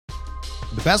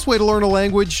The best way to learn a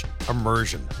language?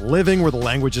 Immersion. Living where the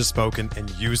language is spoken and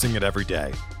using it every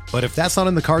day. But if that's not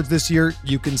in the cards this year,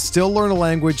 you can still learn a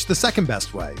language the second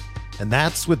best way, and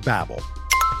that's with Babbel.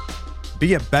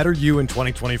 Be a better you in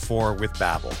 2024 with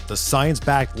Babbel, the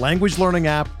science-backed language learning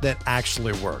app that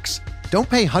actually works. Don't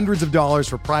pay hundreds of dollars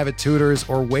for private tutors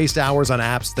or waste hours on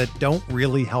apps that don't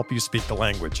really help you speak the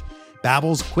language.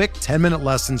 Babbel's quick 10-minute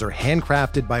lessons are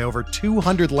handcrafted by over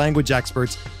 200 language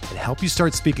experts and help you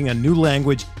start speaking a new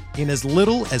language in as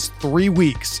little as 3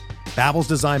 weeks. Babbel's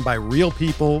designed by real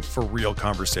people for real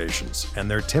conversations,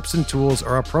 and their tips and tools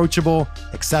are approachable,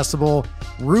 accessible,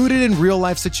 rooted in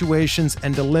real-life situations,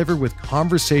 and delivered with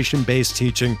conversation-based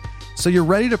teaching, so you're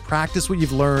ready to practice what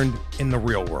you've learned in the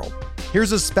real world.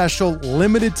 Here's a special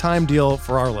limited-time deal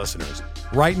for our listeners.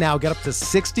 Right now, get up to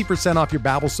 60% off your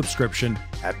Babbel subscription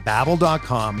at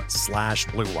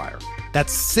babbel.com/Blue Wire.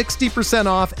 That's 60%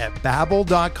 off at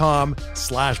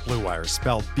babbel.com/Blue Wire,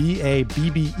 spelled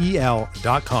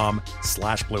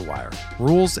BABBEL.com/Blue Wire.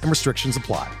 Rules and restrictions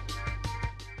apply.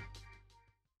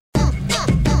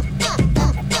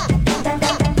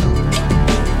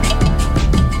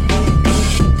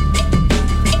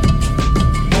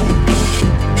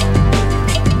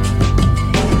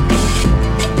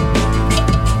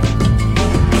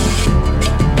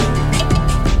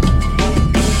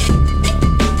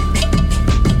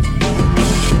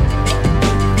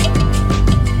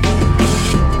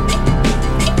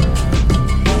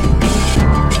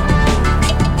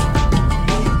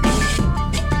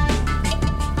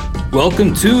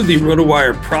 Welcome to the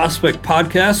RotoWire Prospect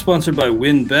Podcast, sponsored by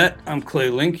WynnBET. I'm Clay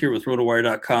Link here with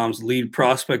RotoWire.com's lead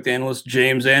prospect analyst,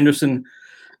 James Anderson.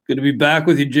 Good to be back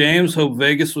with you, James. Hope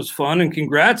Vegas was fun, and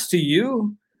congrats to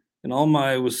you and all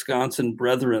my Wisconsin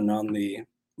brethren on the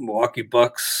Milwaukee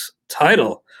Bucks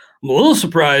title. I'm a little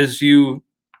surprised you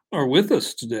are with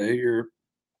us today. You're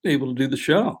able to do the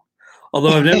show,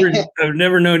 although I've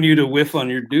never known you to whiff on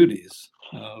your duties.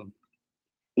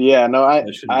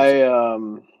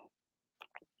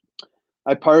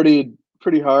 I partied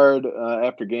pretty hard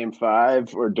after Game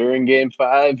 5 or during Game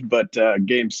 5, but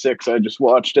Game 6 I just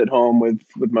watched at home with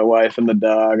my wife and the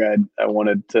dog. I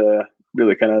wanted to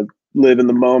really kind of live in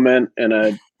the moment, and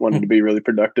I wanted to be really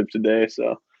productive today.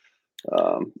 So,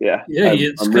 I'm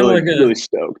really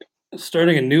stoked.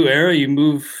 Starting a new era, you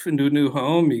move into a new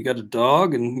home, you got a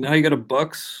dog, and now you got a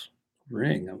Bucks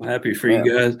ring. I'm happy for you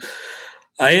guys.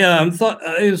 I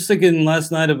was thinking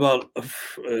last night about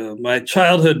my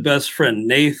childhood best friend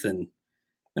Nathan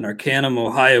in Arcanum,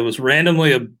 Ohio. Was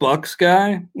randomly a Bucks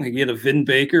guy. Like, he had a Vin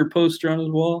Baker poster on his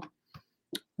wall.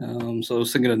 So I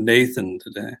was thinking of Nathan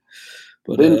today.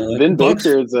 But Vin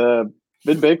Baker's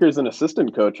an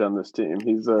assistant coach on this team.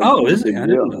 He's is he? I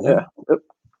didn't know that. Yeah. Yep.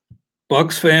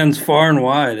 Bucks fans far and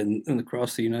wide and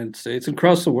across the United States and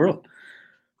across the world.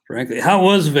 Frankly, how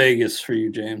was Vegas for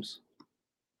you, James?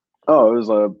 Oh, it was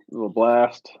a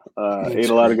blast. Ate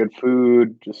a lot of good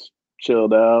food, just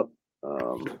chilled out,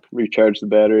 recharged the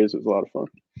batteries. It was a lot of fun.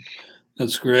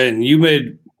 That's great. And you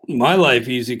made my life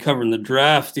easy covering the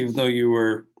draft, even though you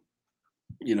were,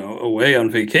 away on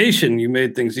vacation. You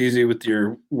made things easy with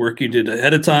your work you did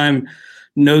ahead of time,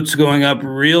 notes going up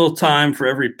real time for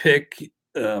every pick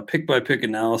by pick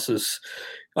analysis.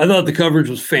 I thought the coverage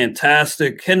was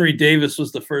fantastic. Henry Davis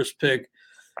was the first pick.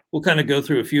 We'll kind of go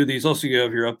through a few of these. Also, you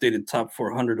have your updated top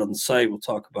 400 on the site we'll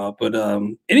talk about. But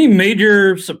any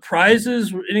major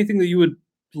surprises, anything that you would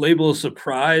label a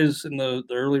surprise in the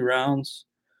early rounds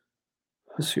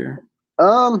this year?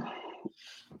 I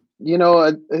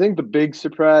think the big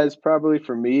surprise probably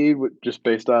for me, just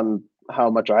based on how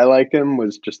much I like him,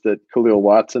 was just that Khalil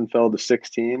Watson fell to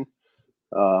 16.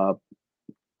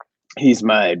 He's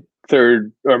my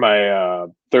third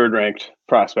ranked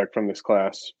prospect from this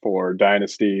class for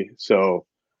Dynasty. So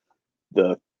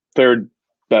the third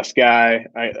best guy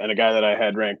and a guy that I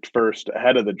had ranked first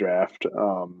ahead of the draft,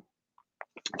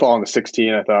 falling to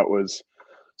 16, I thought was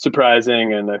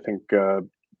surprising. And I think a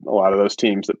lot of those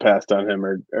teams that passed on him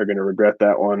are going to regret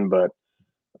that one. But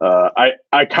I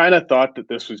kind of thought that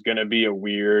this was going to be a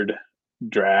weird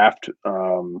draft.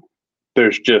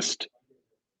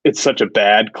 It's such a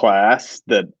bad class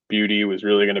that beauty was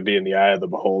really going to be in the eye of the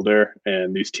beholder,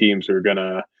 and these teams are going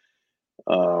to,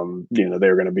 they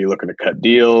were going to be looking to cut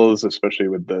deals, especially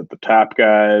with the top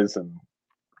guys, and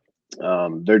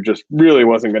there just really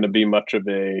wasn't going to be much of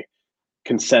a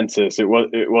consensus. It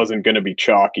wasn't going to be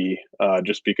chalky,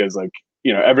 just because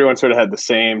everyone sort of had the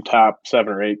same top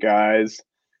 7 or 8 guys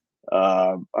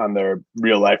on their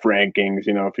real life rankings.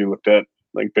 If you looked at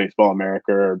like Baseball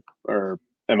America or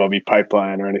MLB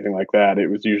Pipeline or anything like that, it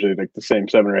was usually like the same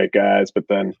 7 or 8 guys. But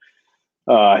then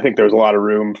I think there was a lot of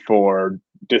room for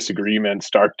disagreement,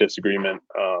 stark disagreement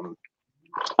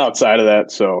outside of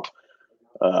that. So,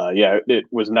 yeah, it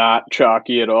was not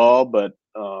chalky at all. But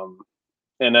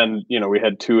and then we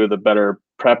had two of the better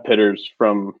prep hitters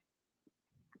from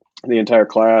the entire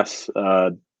class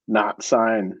not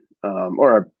sign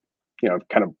or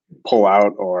kind of pull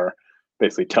out or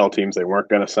basically tell teams they weren't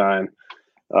going to sign.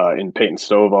 In Peyton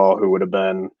Stovall, who would have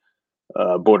been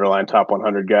borderline top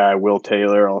 100 guy. Will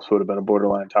Taylor also would have been a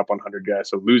borderline top 100 guy.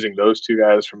 So losing those two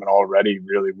guys from an already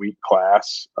really weak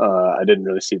class, I didn't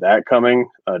really see that coming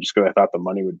just because I thought the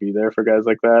money would be there for guys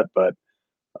like that. But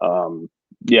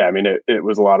yeah, I mean, it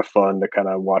was a lot of fun to kind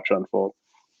of watch unfold.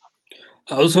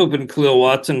 I was hoping Khalil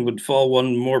Watson would fall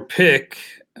one more pick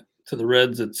to the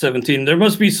Reds at 17. There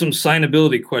must be some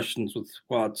signability questions with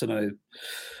Watson.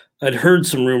 I'd heard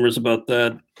some rumors about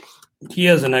that. He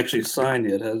hasn't actually signed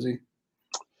yet, has he?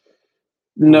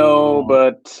 No,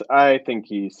 but I think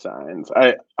he signs.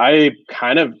 I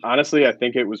kind of honestly, I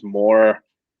think it was more.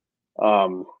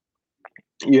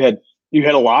 You had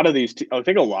a lot of these. I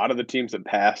think a lot of the teams that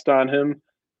passed on him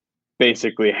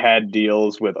basically had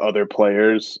deals with other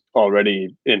players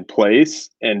already in place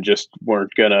and just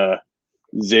weren't gonna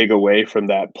zig away from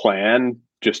that plan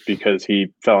just because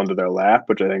he fell into their lap,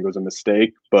 which I think was a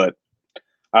mistake. But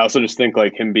I also just think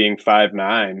like him being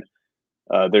 5'9",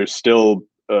 there's still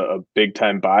a big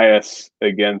time bias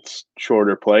against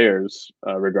shorter players,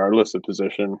 regardless of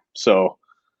position. So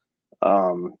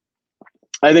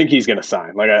I think he's going to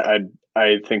sign. Like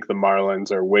I think the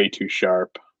Marlins are way too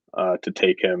sharp to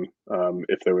take him.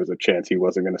 If there was a chance he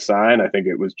wasn't going to sign, I think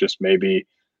it was just maybe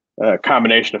a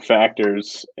combination of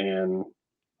factors. And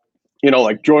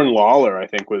like Jordan Lawler, I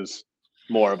think was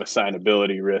more of a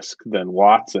signability risk than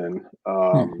Watson.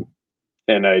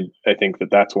 And I think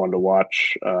that's one to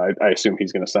watch. I assume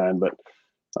he's going to sign, but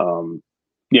I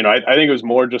think it was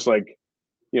more just like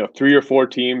 3 or 4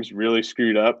 teams really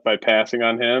screwed up by passing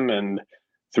on him, and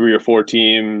 3 or 4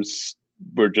 teams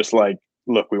were just like,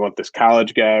 look, we want this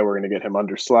college guy, we're going to get him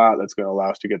under slot, that's going to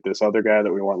allow us to get this other guy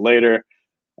that we want later,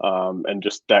 and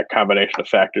just that combination of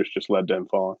factors just led to him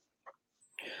falling.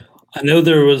 I know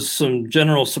there was some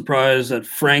general surprise at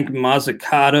Frank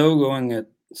Mazzucato going at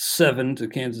 7 to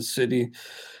Kansas City.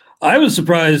 I was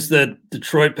surprised that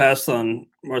Detroit passed on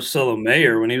Marcelo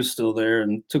Mayer when he was still there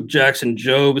and took Jackson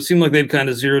Jobe. It seemed like they'd kind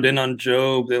of zeroed in on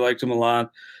Jobe. They liked him a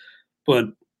lot. But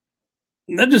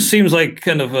that just seems like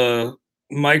kind of a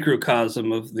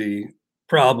microcosm of the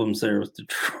problems there with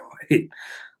Detroit.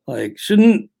 Like,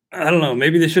 I don't know,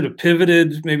 maybe they should have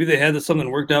pivoted. Maybe they had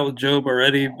something worked out with Jobe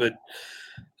already. But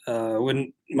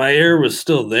when Mayer was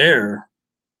still there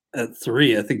at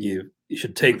 3, I think you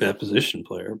should take that position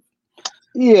player.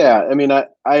 Yeah, I mean,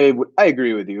 I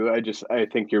agree with you. I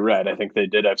think you're right. I think they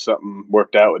did have something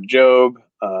worked out with Jobe.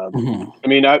 I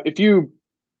mean, if you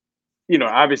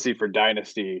obviously for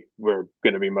Dynasty, we're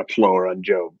going to be much lower on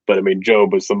Jobe. But I mean,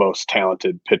 Jobe was the most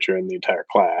talented pitcher in the entire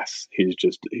class. He's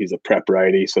a prep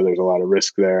righty, so there's a lot of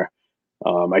risk there.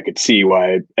 I could see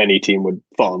why any team would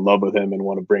fall in love with him and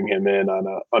want to bring him in on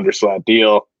a underslot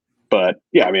deal. But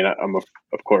yeah, I mean,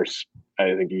 of course,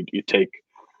 I think you take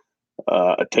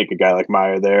a guy like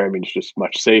Mayer there. I mean, it's just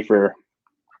much safer.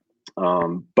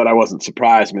 But I wasn't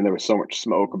surprised. I mean, there was so much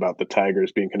smoke about the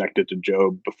Tigers being connected to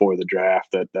Jobe before the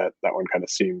draft that one kind of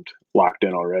seemed locked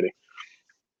in already.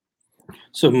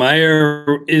 So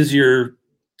Mayer is your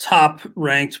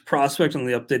top-ranked prospect on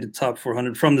the updated top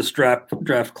 400 from this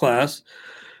draft class.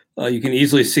 You can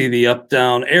easily see the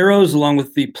up-down arrows along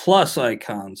with the plus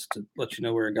icons to let you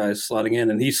know where a guy is slotting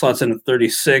in, and he slots in at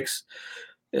 36.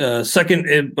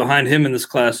 Second behind him in this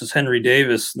class is Henry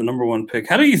Davis, the number 1 pick.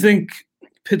 How do you think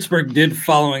Pittsburgh did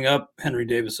following up Henry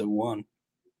Davis at 1?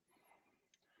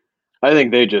 I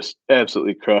think they just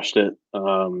absolutely crushed it.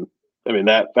 I mean,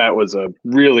 that was a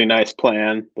really nice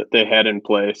plan that they had in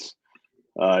place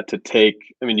to take.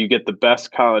 I mean, you get the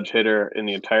best college hitter in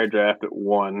the entire draft at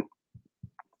 1,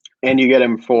 and you get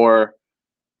him for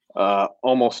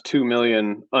almost $2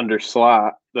 million under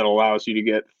slot that allows you to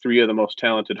get 3 of the most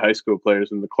talented high school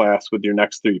players in the class with your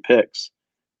next 3 picks.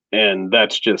 And that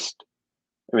just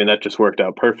worked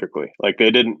out perfectly. Like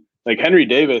Henry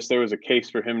Davis, there was a case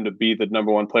for him to be the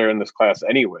number 1 player in this class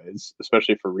anyways,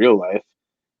 especially for real life.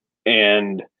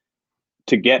 And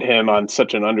to get him on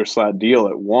such an underslot deal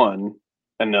at 1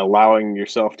 and allowing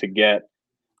yourself to get,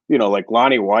 like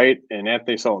Lonnie White and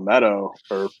Anthony Solometo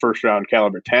are first-round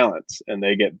caliber talents, and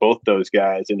they get both those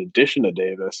guys in addition to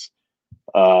Davis.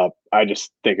 I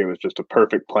just think it was just a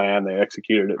perfect plan. They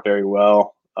executed it very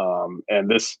well. And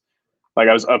this, like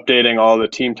I was updating all the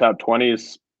team top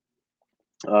 20s,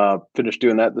 finished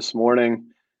doing that this morning.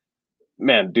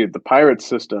 man, dude, the Pirates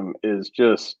system is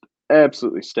just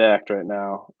absolutely stacked right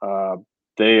now.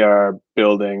 They are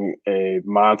building a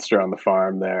monster on the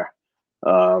farm there.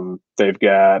 They've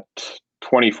got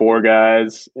 24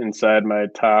 guys inside my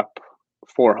top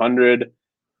 400.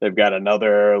 They've got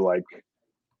another like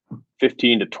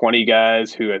 15 to 20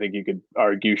 guys who I think you could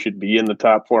argue should be in the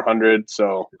top 400.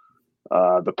 So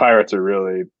the Pirates are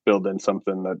really building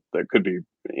something that could be,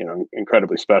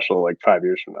 incredibly special like 5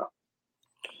 years from now.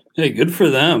 Hey, good for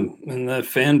them and that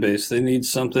fan base. They need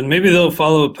something. Maybe they'll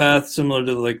follow a path similar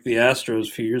to like the Astros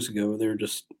a few years ago, where they were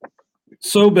just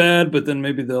so bad, but then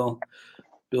maybe they'll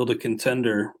build a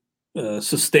contender,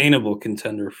 sustainable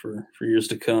contender for years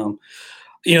to come.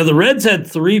 The Reds had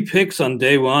 3 picks on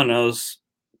day one. I was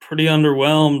pretty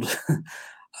underwhelmed.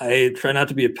 I try not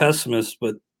to be a pessimist,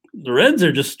 but the Reds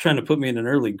are just trying to put me in an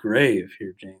early grave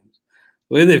here, James.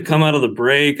 The way they've come out of the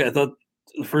break, I thought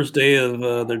the first day of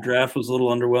their draft was a little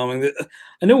underwhelming.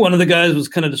 I know one of the guys was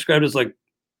kind of described as like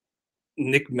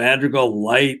Nick Madrigal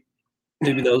light.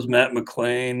 Maybe that was Matt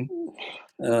McLain.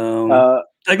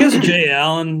 I guess Jay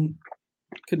Allen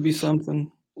could be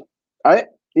something. I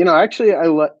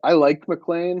liked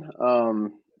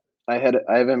McLain. I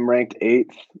have him ranked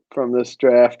 8th from this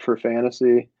draft for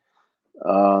fantasy.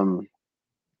 I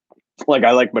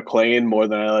like McLain more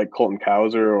than I like Colton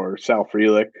Cowser or Sal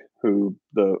Frelick, who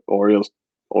the Orioles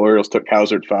took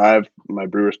Cowser at 5. My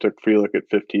Brewers took Frelick at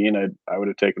 15. I would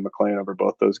have taken McLain over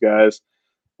both those guys.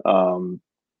 The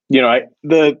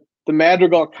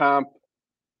Madrigal comp,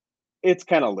 it's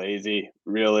kind of lazy,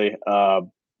 really.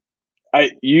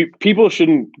 People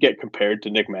shouldn't get compared to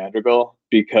Nick Madrigal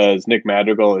because Nick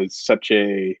Madrigal is such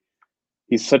kind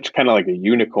of like a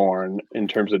unicorn in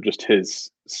terms of just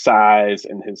his size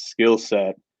and his skill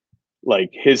set. Like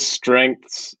his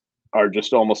strengths are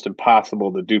just almost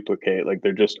impossible to duplicate. Like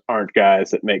there just aren't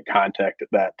guys that make contact at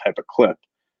that type of clip.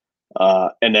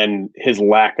 And then his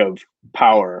lack of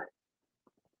power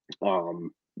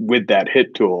with that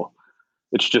hit tool,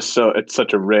 it's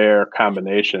such a rare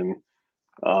combination.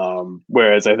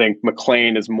 Whereas I think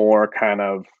McLain is more kind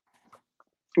of,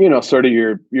 sort of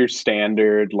your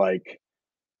standard, like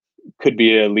could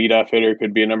be a leadoff hitter,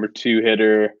 could be a number 2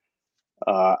 hitter.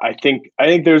 I think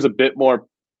there's a bit more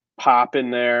pop in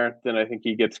there than I think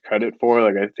he gets credit for.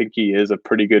 Like I think he is a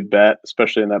pretty good bet,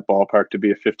 especially in that ballpark, to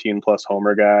be a 15+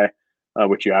 homer guy,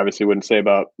 which you obviously wouldn't say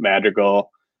about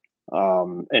Madrigal.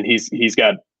 And he's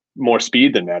got more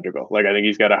speed than Madrigal. Like I think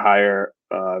he's got a higher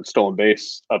stolen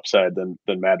base upside than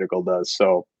Madrigal does.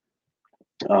 So,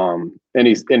 and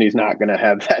he's not going to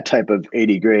have that type of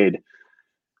 80 grade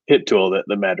hit tool that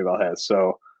the Madrigal has.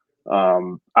 So,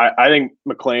 I think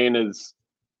McLain is,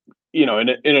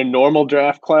 in a normal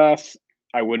draft class,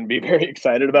 I wouldn't be very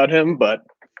excited about him, but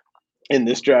in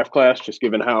this draft class, just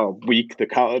given how weak the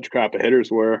college crop of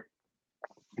hitters were,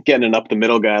 getting an up the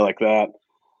middle guy like that,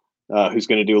 who's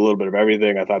going to do a little bit of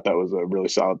everything, I thought that was a really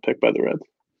solid pick by the Reds.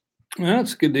 Well,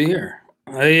 that's good to hear.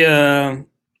 That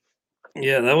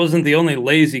wasn't the only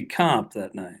lazy comp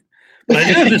that night. But I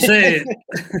do have to say,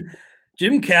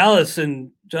 Jim Callis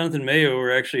and Jonathan Mayo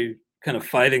were actually kind of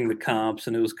fighting the comps,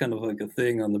 and it was kind of like a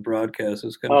thing on the broadcast. It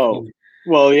was kind of funny.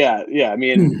 Well, yeah. I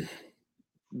mean,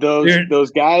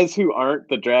 those guys who aren't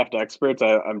the draft experts,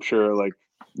 I'm sure, like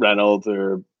Reynolds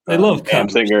or they love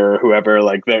Hamsinger or whoever,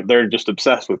 like they're just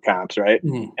obsessed with comps, right?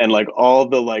 Mm-hmm. And like all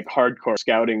the like hardcore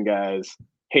scouting guys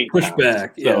hate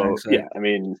pushback. So exactly. I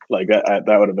mean, like that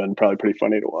would have been probably pretty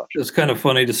funny to watch. It's kind of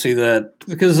funny to see that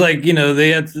because, like, they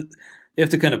have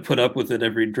to kind of put up with it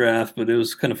every draft, but it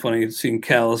was kind of funny seeing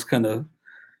Callis kind of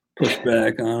push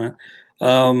back on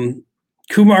it.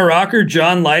 Kumar Rocker,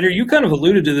 John Leiter, you kind of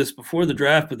alluded to this before the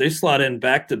draft, but they slot in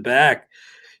back to back.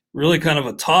 Really kind of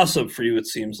a toss-up for you, it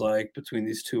seems like, between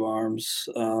these two arms.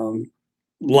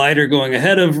 Leiter going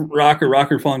ahead of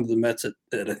Rocker falling to the Mets at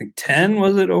I think 10,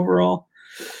 was it, overall?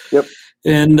 Yep.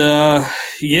 And,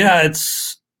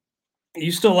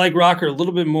 you still like Rocker a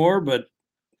little bit more, but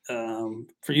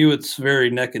for you, it's very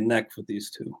neck and neck with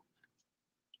these two.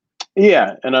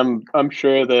 Yeah, and I'm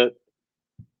sure that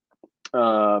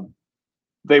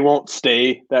they won't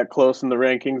stay that close in the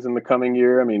rankings in the coming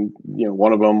year. I mean,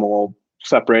 one of them will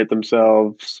separate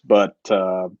themselves, but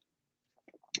I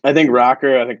think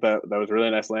Rocker, that was a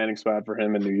really nice landing spot for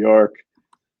him in New York.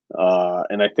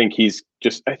 And I think he's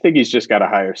just got a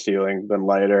higher ceiling than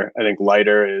Leiter. I think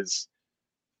Leiter is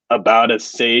about as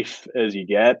safe as you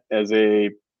get as a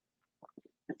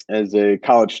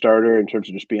college starter in terms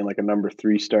of just being like a number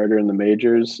 3 starter in the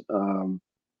majors. The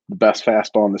best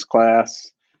fastball in this class,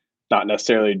 not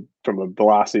necessarily from a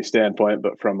velocity standpoint,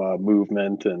 but from a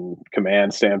movement and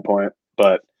command standpoint.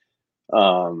 But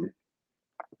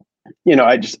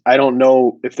I don't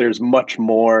know if there's much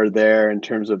more there in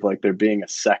terms of like there being a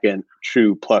second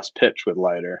true plus pitch with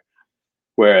Leiter.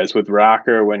 Whereas with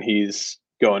Rocker, when he's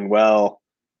going well,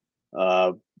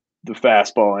 the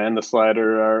fastball and the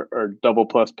slider are double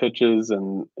plus pitches,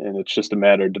 and it's just a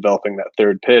matter of developing that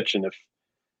third pitch. And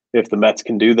if the Mets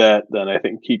can do that, then I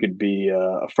think he could be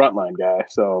a frontline guy.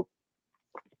 So,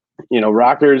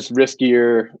 Rocker's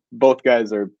riskier. Both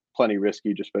guys are plenty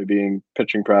risky just by being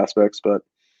pitching prospects, but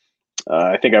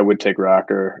I think I would take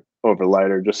Rocker over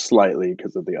Leiter just slightly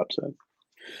because of the upside.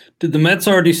 Did the Mets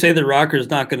already say that Rocker's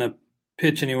not going to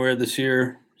pitch anywhere this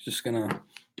year? Just going to.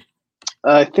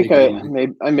 I think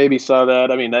I maybe saw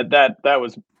that. I mean that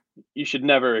was, you should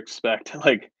never expect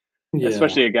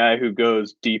especially a guy who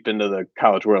goes deep into the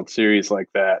College World Series like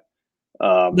that.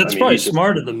 That's probably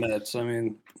smart of the Mets. I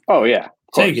mean, oh yeah,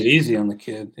 take it easy on the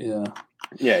kid. Yeah.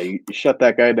 Yeah, you shut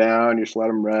that guy down. You just let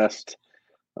him rest.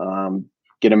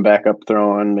 Get him back up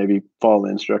throwing. Maybe follow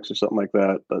the instructions or something like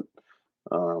that. But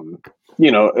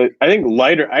I think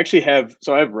Leiter. I actually have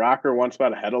Rocker one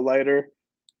spot ahead of Leiter.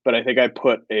 But I think I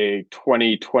put a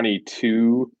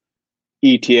 2022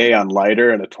 ETA on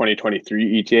Leiter and a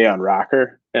 2023 ETA on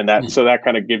Rocker. And that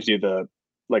kind of gives you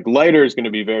Leiter is going to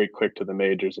be very quick to the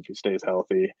majors if he stays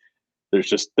healthy.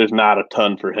 There's not a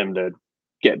ton for him to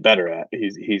get better at.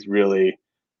 He's really,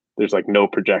 there's no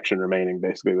projection remaining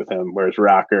basically with him. Whereas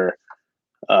Rocker,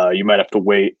 you might have to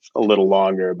wait a little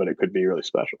longer, but it could be really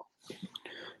special.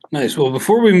 Nice. Well,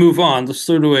 before we move on, let's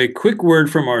throw to a quick word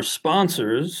from our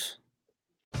sponsors.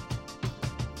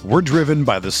 We're driven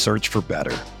by the search for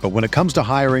better. But when it comes to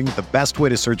hiring, the best way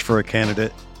to search for a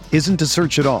candidate isn't to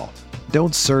search at all.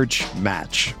 Don't search,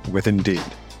 match with Indeed.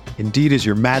 Indeed is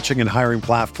your matching and hiring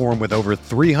platform with over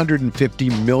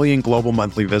 350 million global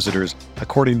monthly visitors,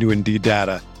 according to Indeed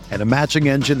data, and a matching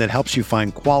engine that helps you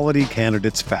find quality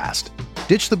candidates fast.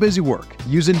 Ditch the busy work.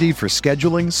 Use Indeed for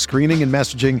scheduling, screening, and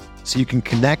messaging so you can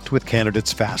connect with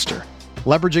candidates faster.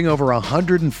 Leveraging over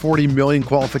 140 million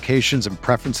qualifications and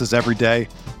preferences every day,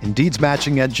 Indeed's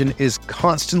matching engine is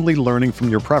constantly learning from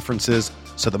your preferences,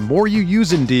 so the more you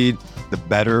use Indeed, the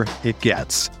better it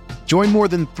gets. Join more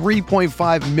than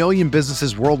 3.5 million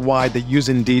businesses worldwide that use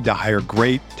Indeed to hire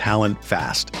great talent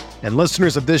fast. And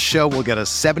listeners of this show will get a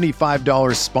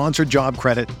 $75 sponsored job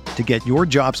credit to get your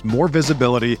jobs more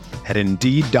visibility at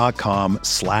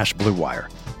Indeed.com/Blue Wire.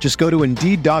 Just go to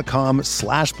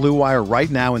Indeed.com/Blue Wire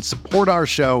right now and support our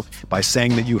show by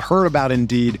saying that you heard about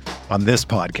Indeed on this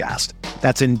podcast.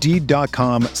 That's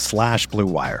Indeed.com/Blue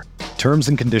Wire. Terms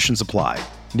and conditions apply.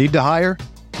 Need to hire?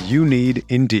 You need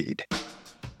Indeed.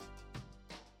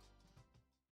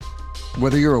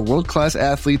 Whether you're a world-class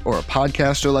athlete or a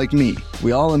podcaster like me,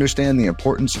 we all understand the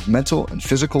importance of mental and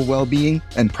physical well-being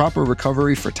and proper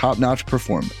recovery for top-notch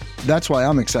performance. That's why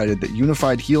I'm excited that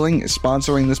Unified Healing is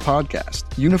sponsoring this podcast.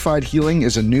 Unified Healing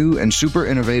is a new and super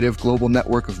innovative global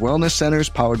network of wellness centers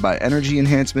powered by Energy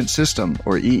Enhancement System,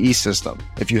 or EE System.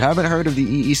 If you haven't heard of the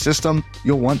EE System,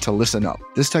 you'll want to listen up.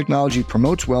 This technology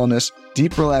promotes wellness,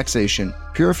 deep relaxation,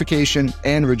 purification,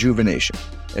 and rejuvenation.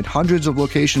 At hundreds of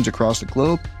locations across the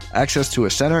globe, access to a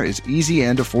center is easy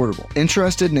and affordable.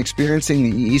 Interested in experiencing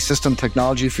the EE System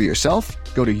technology for yourself?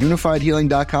 Go to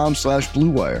unifiedhealing.com/Blue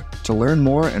Wire to learn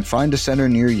more and find a center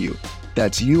near you.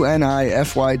 That's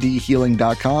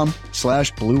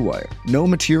UNIFYDhealing.com/Blue Wire. No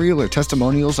material or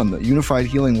testimonials on the Unified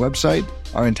Healing website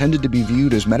are intended to be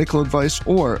viewed as medical advice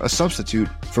or a substitute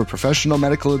for professional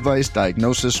medical advice,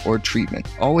 diagnosis, or treatment.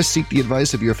 Always seek the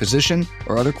advice of your physician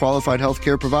or other qualified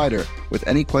healthcare provider with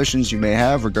any questions you may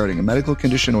have regarding a medical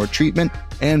condition or treatment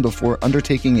and before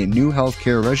undertaking a new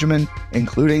healthcare regimen,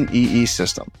 including EE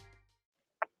System.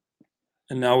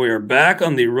 And now we are back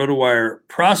on the RotoWire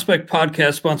Prospect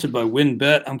Podcast, sponsored by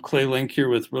WynnBET. I'm Clay Link here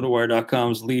with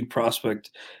RotoWire.com's lead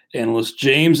prospect analyst,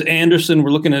 James Anderson.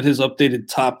 We're looking at his updated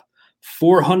top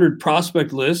 400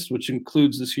 prospect list, which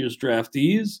includes this year's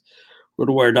draftees.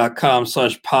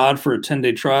 RotoWire.com/pod for a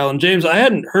 10-day trial. And James, I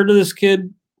hadn't heard of this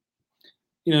kid,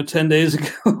 10 days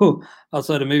ago,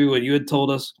 outside of maybe what you had told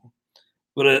us.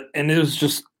 But and it was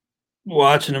just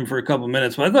watching him for a couple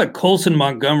minutes. But I thought Colson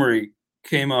Montgomery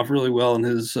came off really well in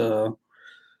his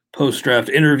post-draft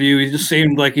interview. He just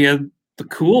seemed like he had the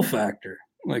cool factor,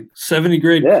 like 70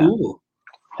 grade cool.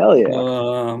 Hell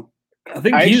yeah. I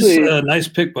think he's a nice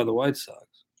pick by the White Sox.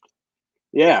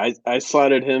 Yeah, I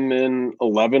slotted him in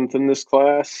 11th in this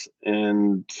class,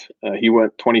 and he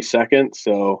went 22nd.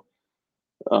 So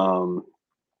I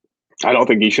don't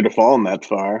think he should have fallen that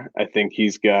far. I think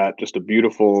he's got just a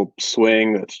beautiful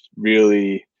swing that's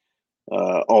really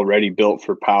already built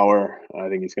for power. I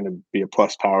think he's going to be a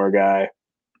plus power guy.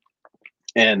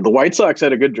 And the White Sox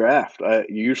had a good draft.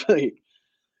 Usually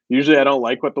I don't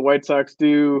like what the White Sox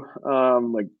do.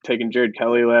 Like taking Jared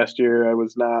Kelly last year, I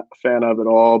was not a fan of at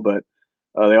all. But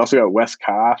they also got Wes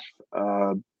Koff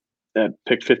at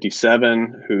pick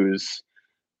 57, who's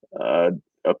a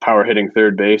power hitting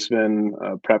third baseman,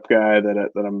 a prep guy that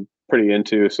I'm pretty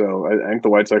into. So I think the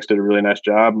White Sox did a really nice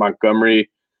job. Montgomery,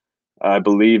 I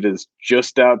believe, is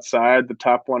just outside the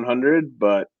top 100,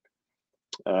 but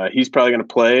he's probably going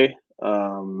to play.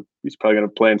 He's probably going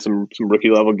to play in some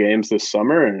rookie level games this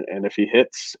summer, and if he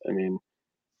hits, I mean,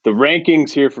 the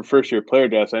rankings here for first year player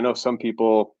drafts. I know some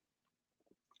people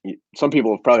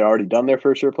have probably already done their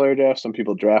first year player draft. Some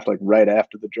people draft like right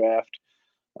after the draft.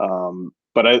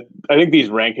 But I think these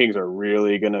rankings are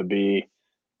really going to be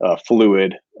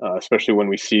fluid, especially when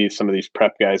we see some of these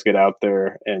prep guys get out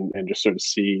there and just sort of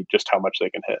see just how much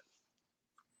they can hit.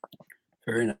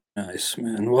 Very nice,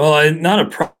 man. Well, not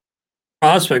a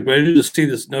prospect, but I did just see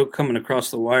this note coming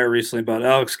across the wire recently about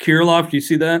Alex Kirilloff. Do you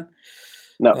see that?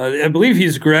 No. I believe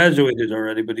he's graduated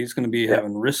already, but he's going to be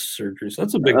having wrist surgery. So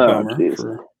that's a big bummer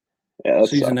for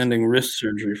season-ending wrist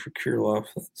surgery for Kirilloff.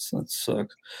 That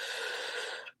sucks.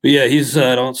 But yeah,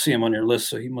 I don't see him on your list,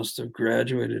 so he must have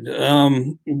graduated.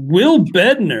 Will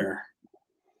Bednar,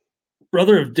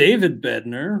 brother of David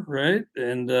Bednar, right?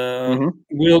 And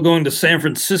Will going to San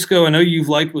Francisco. I know you've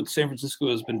liked what San Francisco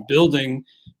has been building.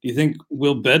 Do you think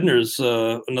Will Bednar's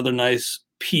another nice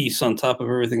piece on top of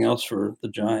everything else for the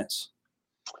Giants?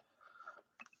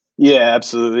 Yeah,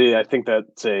 absolutely. I think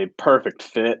that's a perfect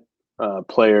fit,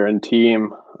 player and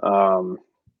team.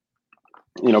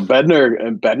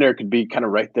 Bednar could be kind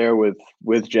of right there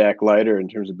with Jack Leiter in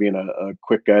terms of being a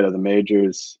quick guy to the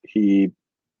majors. He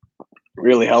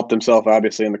really helped himself,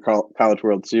 obviously, in the College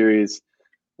World Series.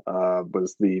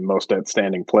 Was the most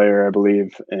outstanding player, I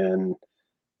believe, and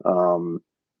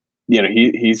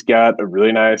he's got a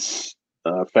really nice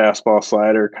fastball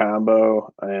slider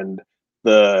combo, and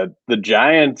the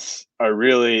Giants are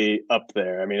really up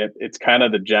there. I mean, it's kind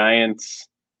of the Giants,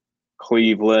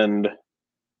 Cleveland.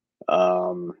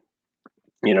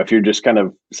 If you're just kind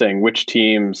of saying which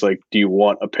teams, like, do you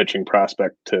want a pitching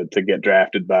prospect to get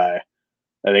drafted by?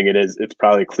 I think it's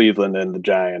probably Cleveland and the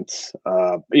Giants.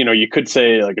 You could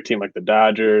say like a team like the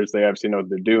Dodgers, they obviously know what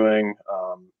they're doing.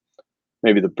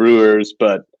 Maybe the Brewers,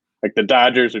 but like the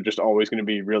Dodgers are just always going to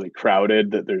be really crowded.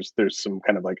 That there's some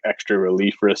kind of like extra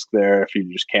relief risk there if you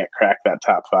just can't crack that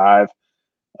top five.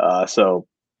 I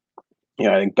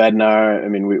think Bednar. I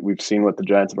mean, we've seen what the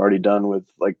Giants have already done with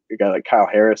like a guy like Kyle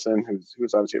Harrison,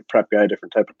 who's obviously a prep guy,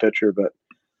 different type of pitcher, but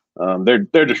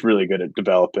they're just really good at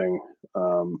developing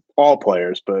all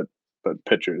players, but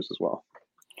pitchers as well.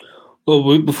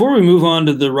 Well, before we move on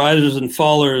to the risers and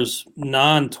fallers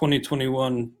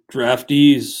non-2021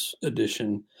 draftees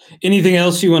edition, anything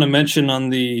else you want to mention on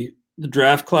the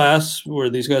draft class where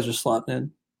these guys are slotting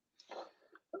in?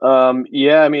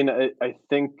 I mean, I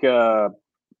think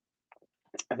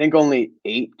only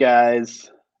 8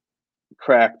 guys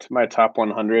cracked my top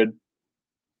 100,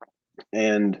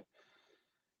 and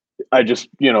I just,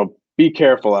 be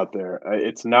careful out there.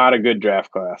 It's not a good draft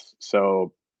class.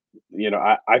 So,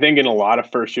 I think in a lot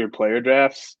of first year player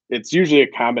drafts, it's usually a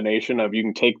combination of you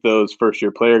can take those first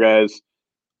year player guys,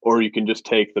 or you can just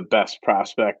take the best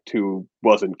prospect who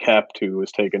wasn't kept, who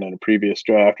was taken in a previous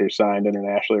draft or signed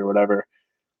internationally or whatever.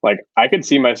 Like, I could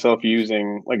see myself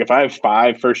using, like, if I have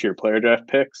 5 first year player draft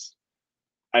picks,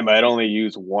 I might only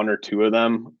use 1 or 2 of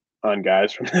them on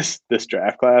guys from this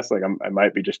draft class. Like, I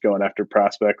might be just going after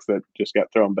prospects that just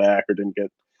got thrown back or didn't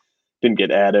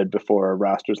get added before a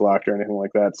roster's locked or anything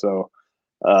like that. So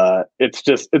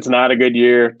it's not a good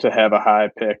year to have a high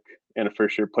pick in a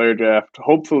first year player draft.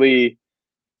 Hopefully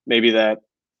maybe that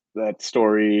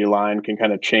storyline can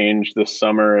kind of change this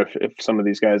summer if some of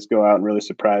these guys go out and really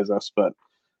surprise us. But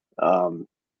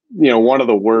one of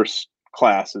the worst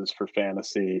classes for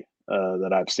fantasy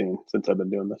that I've seen since I've been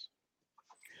doing this.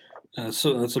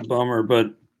 So that's a bummer,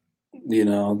 but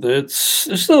there's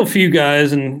still a few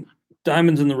guys, and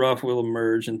diamonds in the rough will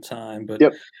emerge in time. But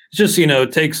It's just,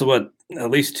 it takes at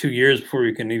least 2 years before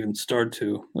we can even start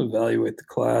to evaluate the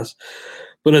class.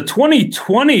 But a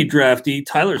 2020 draftee,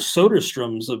 Tyler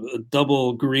Soderstrom's a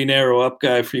double green arrow up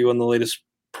guy for you on the latest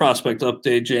prospect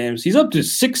update, James. He's up to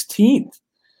 16th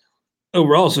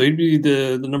overall, so he'd be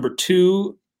the number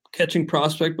 2 catching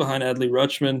prospect behind Adley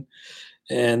Rutschman.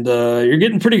 And you're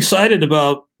getting pretty excited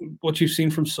about what you've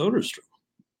seen from Soderstrom.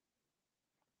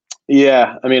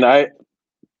 Yeah, I mean, I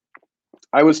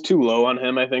was too low on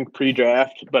him, I think,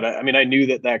 pre-draft, but I mean, I knew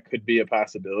that could be a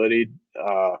possibility.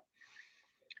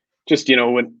 Just,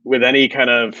 with any kind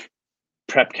of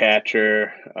prep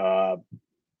catcher,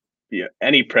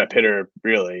 any prep hitter,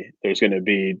 really, there's going to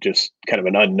be just kind of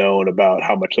an unknown about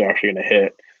how much they're actually going to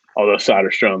hit. Although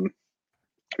Soderstrom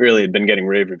really had been getting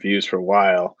rave reviews for a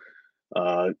while.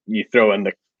 You throw in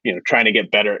the, trying to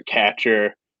get better at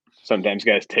catcher. Sometimes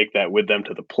guys take that with them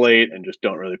to the plate and just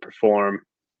don't really perform.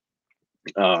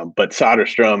 But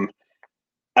Soderstrom,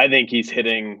 I think he's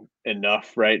hitting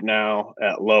enough right now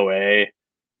at low A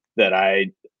that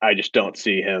I just don't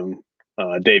see him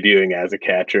debuting as a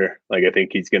catcher. Like, I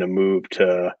think he's going to move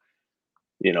to,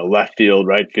 left field,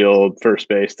 right field, first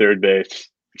base, third base,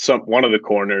 one of the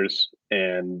corners,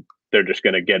 and they're just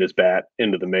going to get his bat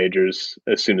into the majors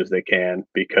as soon as they can,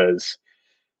 because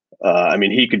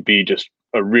he could be just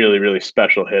a really, really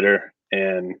special hitter.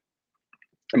 And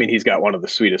he's got one of the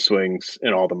sweetest swings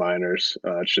in all the minors.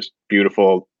 It's just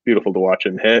beautiful, beautiful to watch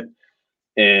him hit.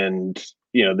 And,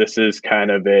 this is kind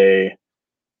of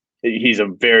he's a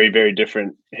very, very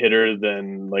different hitter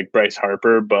than like Bryce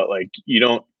Harper, but like, you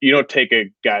don't take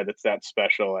a guy that's that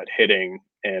special at hitting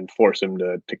and force him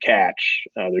to catch.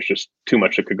 There's just too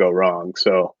much that could go wrong.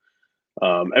 So,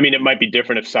 it might be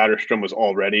different if Soderstrom was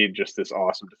already just this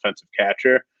awesome defensive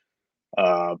catcher.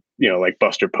 Like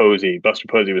Buster Posey. Buster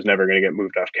Posey was never going to get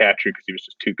moved off catcher because he was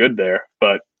just too good there.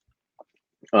 But,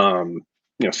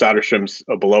 Soderstrom's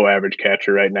a below average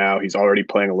catcher right now. He's already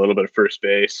playing a little bit of first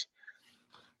base.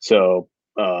 So,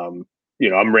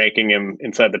 I'm ranking him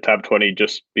inside the top 20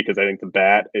 just because I think the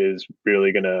bat is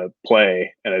really going to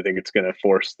play, and I think it's going to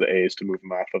force the A's to move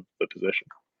him off of the position.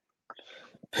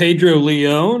 Pedro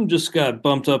Leon just got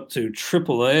bumped up to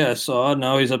AAA, I saw.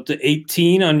 Now he's up to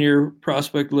 18 on your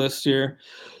prospect list here.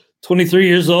 23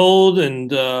 years old,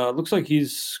 and looks like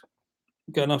he's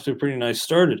gotten off to a pretty nice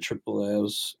start at AAA. I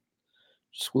was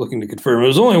just looking to confirm. It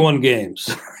was only one game,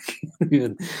 so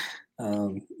I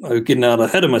was getting out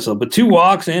ahead of myself. But 2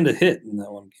 walks and a hit in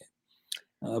that one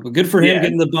game. But good for him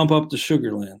getting the bump up to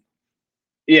Sugarland.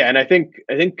 Yeah, and I think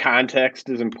context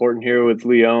is important here with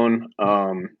Leon.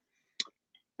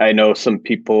 I know some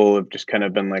people have just kind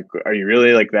of been like, are you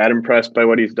really like that impressed by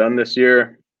what he's done this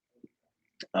year?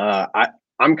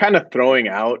 I'm kind of throwing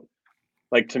out,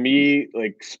 like, to me,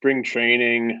 like spring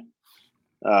training,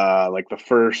 like the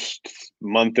first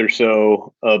month or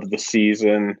so of the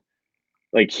season,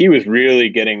 like he was really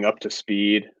getting up to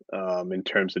speed in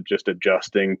terms of just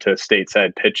adjusting to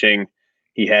stateside pitching.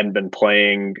 He hadn't been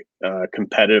playing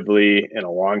competitively in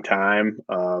a long time.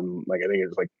 Like, I think it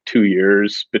was like 2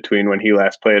 years between when he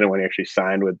last played and when he actually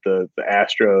signed with the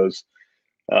Astros.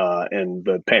 And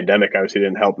the pandemic obviously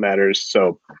didn't help matters.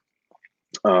 So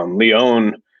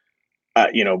Leon,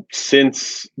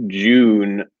 since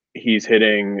June, he's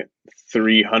hitting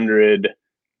 300,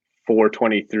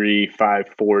 423,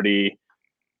 540,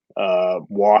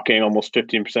 walking almost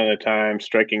 15% of the time,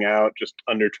 striking out just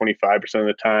under 25% of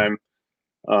the time.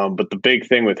 But the big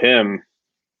thing with him,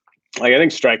 like, I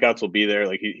think strikeouts will be there.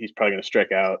 Like, he's probably going to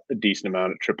strike out a decent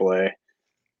amount at AAA.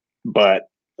 But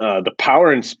the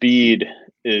power and speed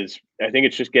I think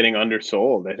it's just getting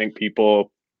undersold. I think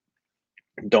people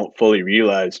don't fully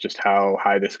realize just how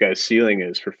high this guy's ceiling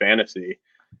is for fantasy.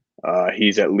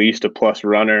 He's at least a plus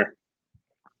runner,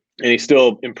 and he's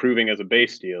still improving as a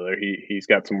base stealer. He's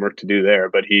got some work to do there,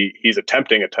 but he's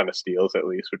attempting a ton of steals at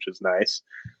least, which is nice.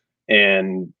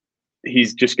 And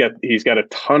he's got a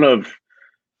ton of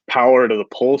power to the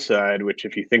pull side, which,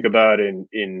 if you think about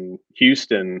in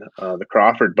Houston, the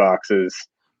Crawford boxes,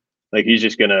 like, he's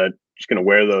just gonna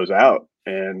wear those out.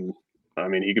 And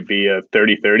he could be a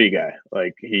 30-30 guy.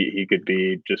 Like, he could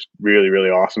be just really, really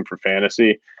awesome for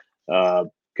fantasy.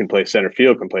 Can play center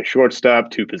field, can play shortstop,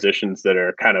 2 positions that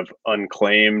are kind of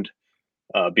unclaimed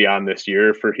beyond this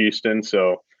year for Houston.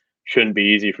 So shouldn't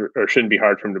be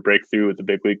hard for him to break through with the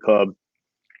big league club.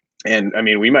 And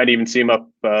we might even see him up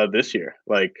this year,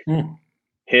 like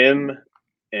him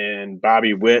and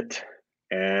Bobby Witt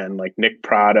and like Nick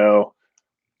Prado,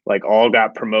 like, all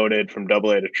got promoted from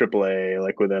AA to AAA,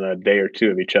 like, within a day or two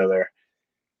of each other.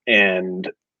 And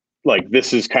like,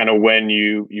 this is kind of when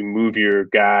you move your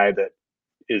guy that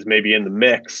is maybe in the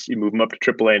mix, you move him up to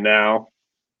AAA now.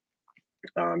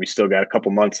 You still got a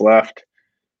couple months left,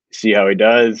 see how he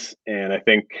does. And I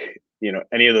think,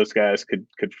 any of those guys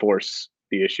could force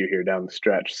the issue here down the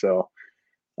stretch. So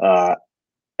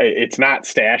it's not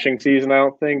stashing season, I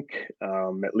don't think,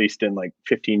 at least in like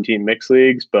 15-team mixed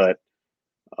leagues, but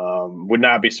would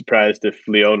not be surprised if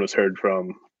Leon was heard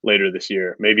from later this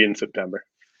year, maybe in September.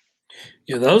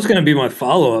 Yeah, that was going to be my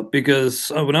follow-up, because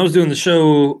when I was doing the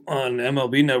show on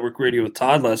MLB Network Radio with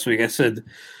Todd last week, I said,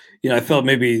 I felt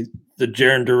maybe the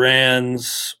Jarren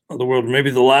Durans of the world,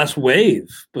 maybe the last wave,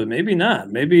 but maybe not.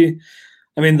 Maybe,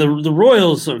 the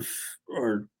Royals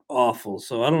are awful.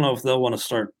 So I don't know if they'll want to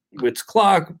start Witt's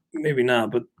clock. Maybe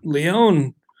not. But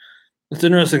Leon, it's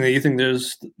interesting that you think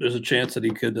there's a chance that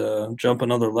he could jump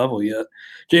another level yet.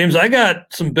 James, I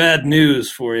got some bad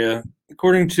news for you.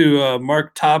 According to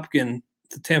Mark Topkin,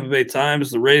 the Tampa Bay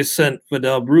Times, the Rays sent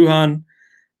Vidal Brujan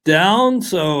down.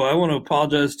 So I want to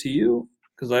apologize to you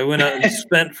because I went out and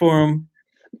spent for him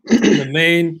in the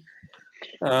main.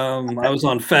 I was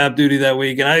on fab duty that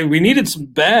week, and we needed some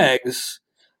bags.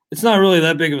 It's not really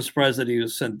that big of a surprise that he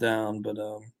was sent down, but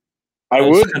I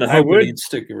was kind of hoping he'd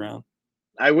stick around.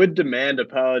 I would demand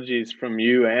apologies from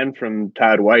you and from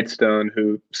Todd Whitestone,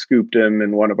 who scooped him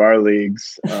in one of our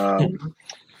leagues.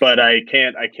 But I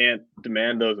can't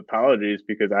demand those apologies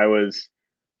because I was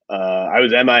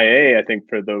MIA, I think,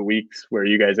 for the weeks where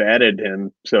you guys added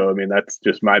him. So I mean, that's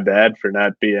just my bad for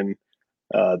not being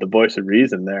the voice of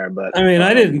reason there. But I mean,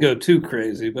 I didn't go too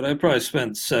crazy, but I probably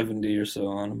spent 70 or so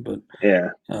on him. But yeah,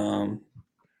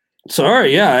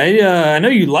 sorry, yeah, I know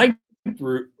you like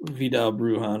Vidal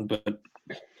Brujan, but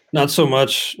not so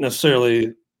much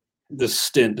necessarily this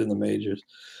stint in the majors.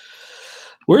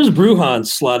 Where's Brujan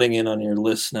slotting in on your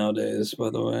list nowadays, by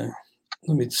the way?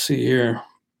 Let me see here.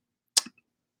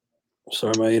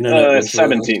 Sorry, my internet.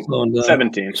 17.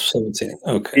 17.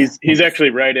 Okay. He's actually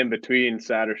right in between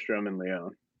Soderstrom and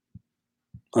Leon.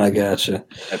 I gotcha.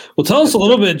 Well, tell us a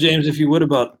little bit, James, if you would,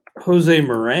 about Jose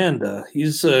Miranda.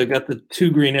 He's got the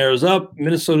 2 green arrows up,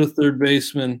 Minnesota third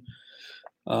baseman.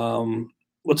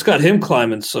 What's got him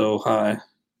climbing so high?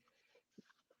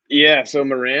 Yeah, so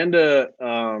Miranda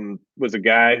was a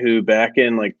guy who back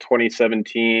in like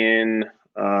 2017,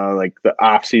 like the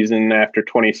off season after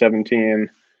 2017,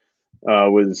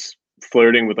 was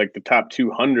flirting with like the top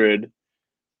 200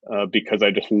 because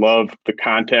I just loved the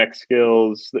contact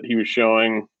skills that he was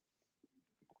showing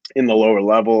in the lower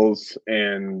levels.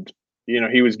 And,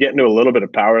 he was getting to a little bit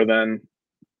of power then.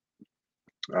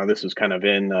 This was kind of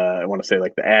in, I want to say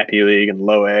like the Appy League and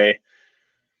low A.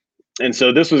 And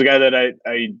so this was a guy that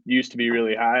I used to be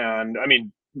really high on. I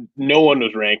mean, no one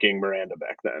was ranking Miranda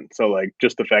back then. So like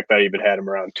just the fact that I even had him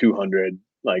around 200,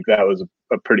 like that was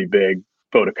a pretty big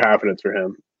vote of confidence for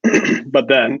him. But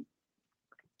then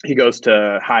he goes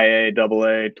to high A, double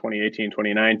A, 2018,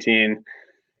 2019.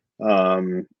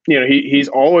 He's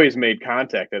always made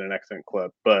contact at an excellent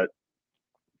clip, but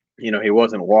he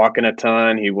wasn't walking a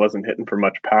ton. He wasn't hitting for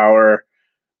much power.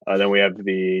 Then we have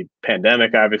the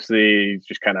pandemic, obviously, he's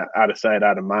just kind of out of sight,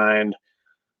 out of mind.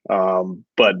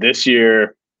 But this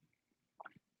year,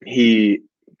 he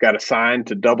got assigned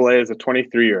to double A as a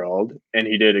 23-year-old, and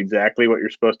he did exactly what you're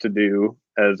supposed to do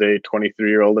as a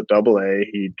 23-year-old at double A.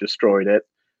 He destroyed it.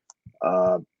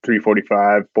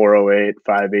 345, 408,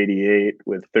 588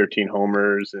 with 13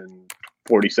 homers in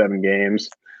 47 games.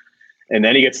 And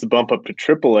then he gets the bump up to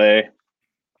triple A,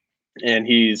 and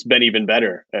he's been even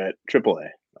better at triple A.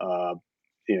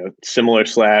 Similar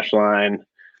slash line,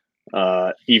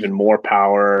 even more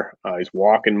power. He's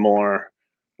walking more,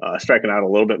 striking out a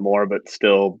little bit more, but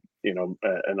still,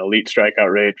 an elite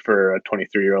strikeout rate for a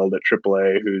 23-year-old at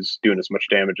AAA who's doing as much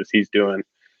damage as he's doing.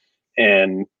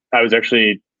 And I was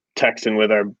actually texting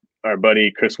with our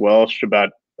buddy Chris Welsh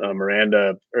about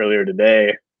Miranda earlier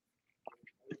today.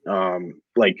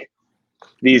 Like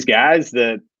these guys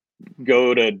that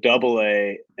go to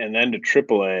AA and then to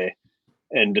AAA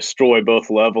and destroy both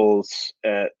levels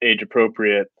at age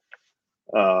appropriate,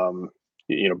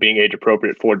 being age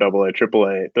appropriate for AA,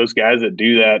 AAA, those guys that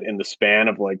do that in the span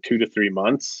of like 2 to 3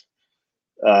 months,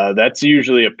 that's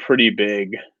usually a pretty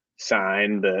big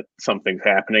sign that something's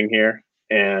happening here.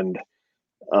 And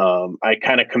I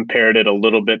kind of compared it a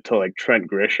little bit to like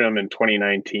Trent Grisham in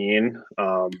 2019.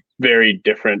 Very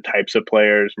different types of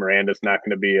players. Miranda's not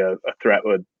going to be a threat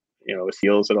with, with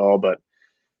Seals at all, but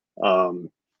going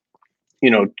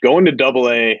to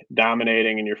AA,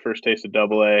 dominating in your first taste of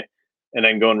AA, and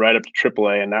then going right up to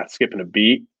AAA and not skipping a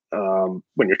beat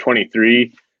when you're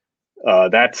 23,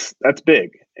 that's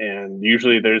big. And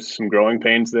usually there's some growing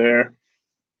pains there.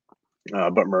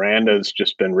 But Miranda's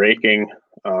just been raking.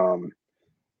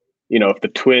 If the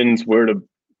Twins were to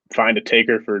find a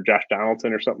taker for Josh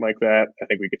Donaldson or something like that, I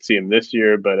think we could see him this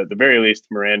year. But at the very least,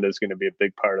 Miranda is going to be a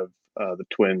big part of the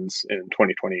Twins in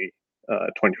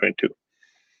 2022.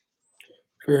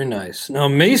 Very nice. Now,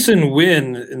 Mason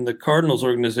Wynn in the Cardinals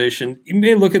organization, you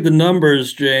may look at the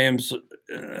numbers, James,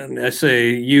 and I say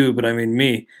you, but I mean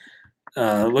me.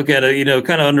 Look at it,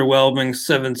 kind of underwhelming,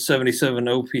 777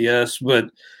 OPS, but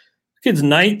kid's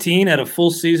 19 at a full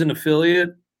season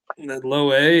affiliate at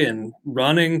low A and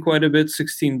running quite a bit,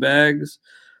 16 bags.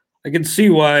 I can see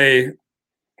why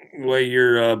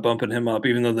you're bumping him up,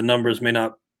 even though the numbers may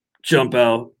not jump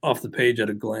out off the page at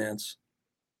a glance.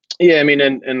 Yeah, I mean,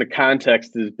 and the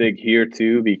context is big here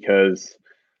too, because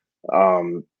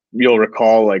you'll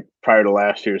recall, like, prior to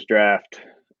last year's draft,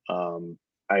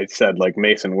 I said like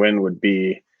Mason Wynn would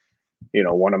be,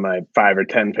 one of my 5 or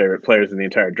 10 favorite players in the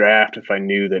entire draft if I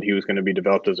knew that he was going to be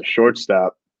developed as a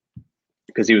shortstop,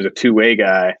 because he was a two-way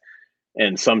guy,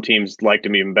 and some teams liked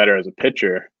him even better as a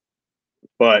pitcher.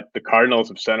 But the Cardinals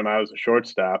have sent him out as a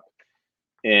shortstop,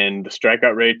 and the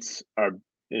strikeout rates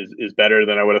is better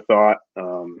than I would have thought.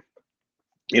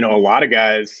 A lot of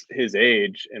guys his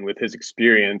age and with his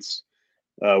experience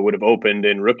would have opened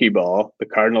in rookie ball. The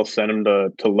Cardinals sent him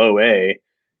to low A,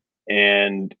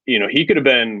 and he could have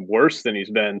been worse than he's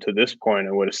been to this point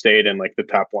and would have stayed in like the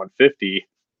top 150.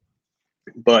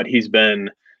 But he's been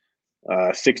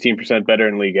 16% better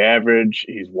in league average.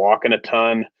 He's walking a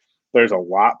ton. There's a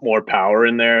lot more power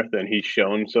in there than he's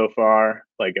shown so far.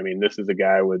 Like, I mean, this is a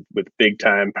guy with big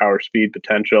time power speed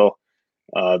potential.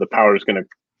 The power is going to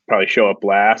probably show up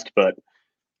last, but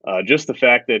just the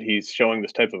fact that he's showing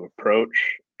this type of approach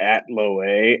at low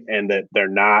A and that they're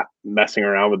not messing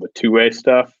around with the two-way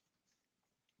stuff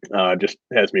just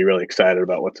has me really excited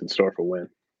about what's in store for Wynn.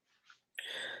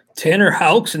 Tanner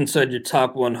Houck's inside your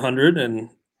top 100 and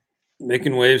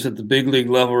making waves at the big league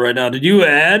level right now. Did you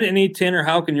add any Tanner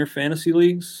Houck in your fantasy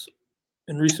leagues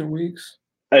in recent weeks?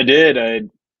 I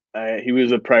did. He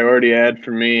was a priority ad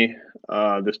for me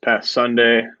this past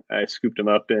Sunday. I scooped him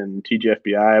up in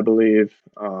TGFBI, I believe.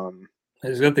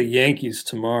 He's got the Yankees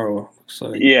tomorrow. Looks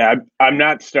like. Yeah, I'm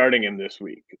not starting him this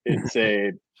week. It's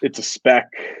a spec.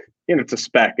 It's a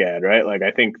spec ad, right? Like,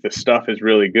 I think the stuff is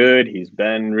really good. He's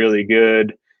been really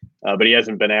good, but he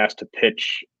hasn't been asked to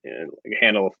pitch and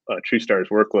handle TrueStar's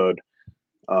workload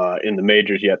in the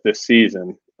majors yet this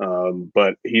season.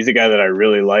 But he's a guy that I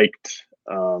really liked,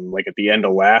 like at the end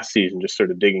of last season, just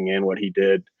sort of digging in what he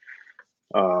did.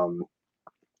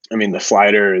 I mean, the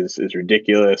slider is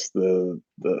ridiculous. The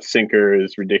sinker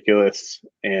is ridiculous.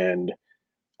 And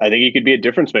I think he could be a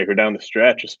difference maker down the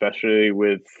stretch, especially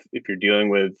if you're dealing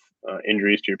with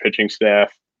injuries to your pitching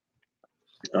staff.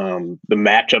 The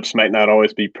matchups might not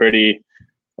always be pretty.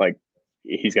 Like,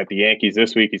 he's got the Yankees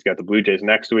this week. He's got the Blue Jays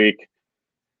next week.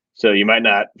 So you might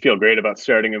not feel great about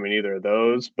starting him in either of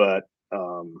those. But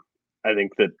I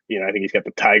think that, I think he's got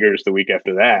the Tigers the week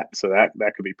after that. So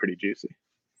that could be pretty juicy.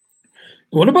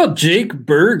 What about Jake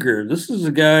Burger? This is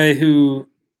a guy who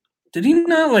did he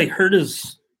hurt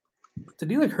his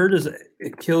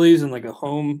Achilles in like a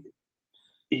home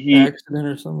accident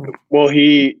or something? Well,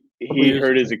 he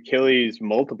hurt his Achilles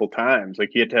multiple times. Like,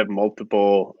 he had to have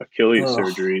multiple Achilles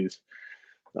surgeries.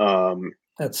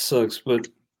 That sucks, but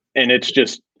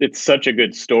it's such a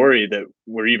good story that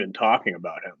we're even talking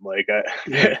about him. Like,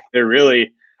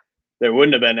 there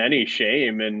wouldn't have been any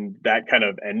shame in that kind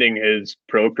of ending his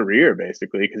pro career,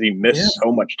 basically, because he missed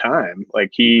so much time.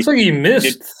 Like, it's like he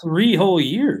missed 3 whole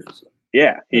years.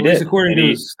 Yeah, he did. According to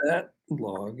his stat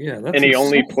log. Yeah, that's he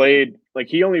only played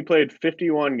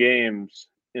 51 games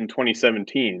in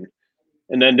 2017,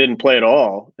 and then didn't play at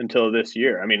all until this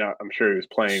year. I mean, I'm sure he was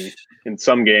playing in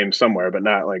some games somewhere, but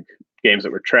not like games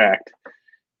that were tracked.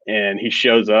 And he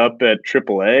shows up at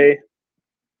AAA.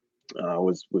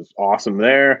 Was awesome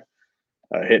there.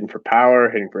 Hitting for power,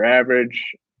 hitting for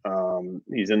average.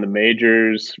 He's in the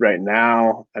majors right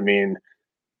now. I mean,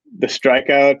 the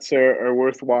strikeouts are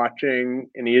worth watching,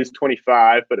 and he is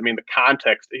 25. But I mean, the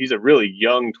context, he's a really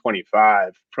young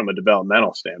 25 from a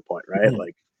developmental standpoint, right? Mm-hmm.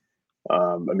 Like,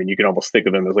 I mean, you can almost think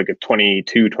of him as like a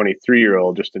 22,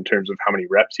 23-year-old just in terms of how many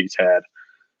reps he's had.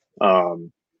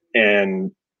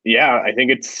 And yeah, I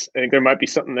think there might be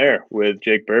something there with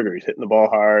Jake Burger. He's hitting the ball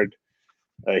hard.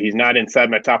 He's not inside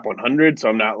my top 100, so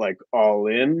I'm not like all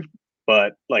in.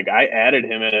 But like, I added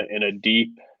him in a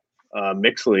deep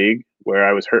mixed league where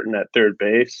I was hurting at third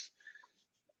base,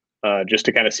 just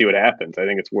to kind of see what happens. I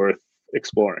think it's worth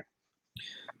exploring.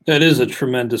 That is a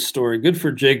tremendous story. Good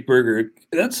for Jake Burger.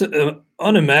 That's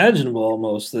unimaginable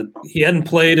almost that he hadn't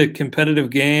played a competitive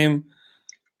game,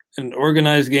 an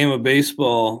organized game of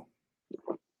baseball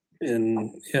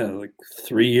in like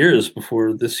 3 years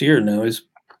before this year. Now he's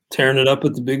tearing it up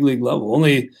at the big league level.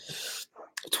 Only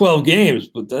 12 games,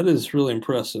 but that is really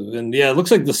impressive. And yeah, it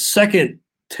looks like the second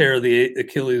tear of the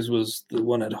Achilles was the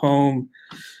one at home.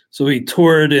 So he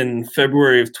tore it in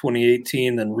February of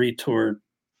 2018, then retore it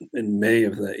in May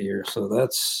of that year. So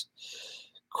that's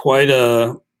quite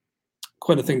a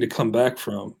thing to come back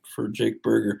from for Jake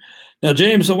Burger. Now,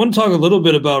 James, I want to talk a little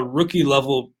bit about rookie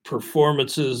level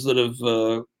performances that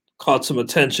have caught some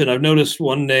attention. I've noticed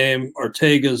one name,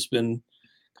 Arteaga's been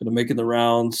kind of making the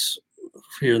rounds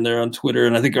here and there on Twitter,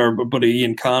 and I think our buddy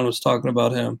Ian Kahn was talking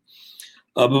about him.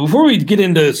 But before we get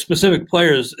into specific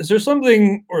players, is there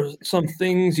something or some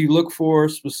things you look for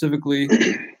specifically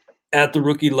at the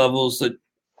rookie levels that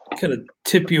kind of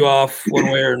tip you off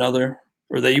one way or another,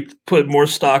 or that you put more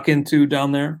stock into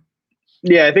down there?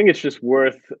 Yeah, I think it's just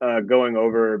worth going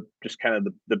over just kind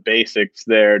of the basics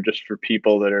there, just for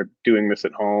people that are doing this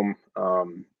at home.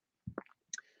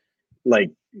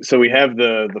 So we have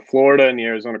the Florida and the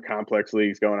Arizona Complex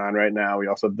Leagues going on right now. We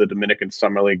also have the Dominican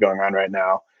Summer League going on right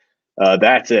now.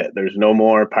 That's it. There's no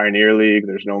more Pioneer League.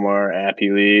 There's no more Appy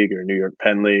League or New York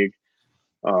Penn League.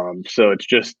 So it's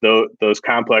just those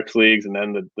complex leagues, and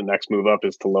then the next move up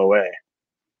is to low A.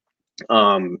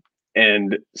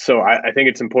 And so I think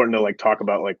it's important to talk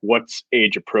about what's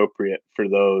age appropriate for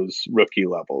those rookie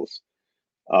levels.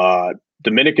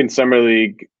 Dominican Summer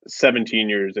League, 17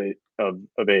 years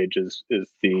of age is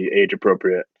the age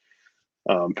appropriate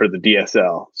for the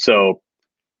DSL. So,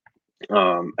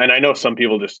 and I know some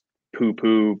people just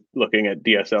poo-poo looking at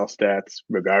DSL stats,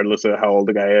 regardless of how old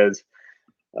the guy is.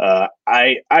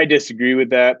 I disagree with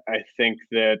that. I think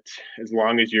that as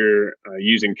long as you're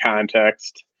using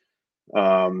context,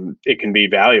 it can be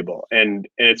valuable, and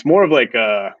it's more of like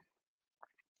a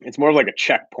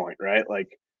checkpoint, right?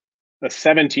 Like a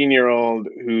 17-year-old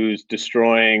who's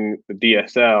destroying the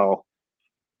DSL,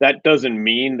 that doesn't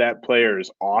mean that player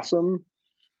is awesome,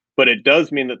 but it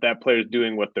does mean that player is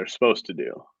doing what they're supposed to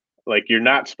do. Like, you're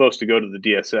not supposed to go to the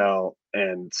DSL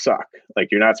and suck. Like,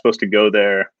 you're not supposed to go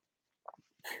there.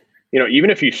 Even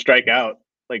if you strike out,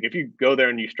 like if you go there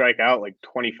and you strike out like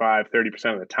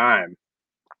 25-30% of the time,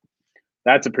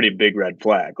 that's a pretty big red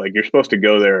flag. Like, you're supposed to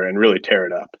go there and really tear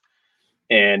it up.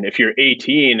 And if you're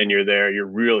 18 and you're there, you're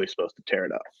really supposed to tear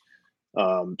it up.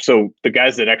 So the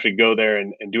guys that actually go there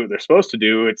and do what they're supposed to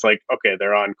do, it's like, okay,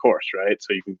 they're on course, right?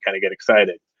 So you can kind of get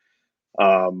excited.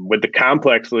 With the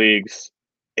complex leagues,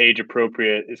 age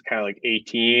appropriate is kind of like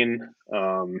 18.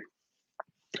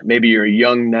 Maybe you're a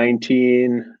young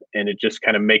 19, and it just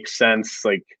kind of makes sense.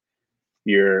 Like,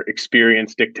 your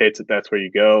experience dictates that that's where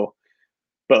you go.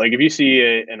 But like, if you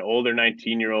see an older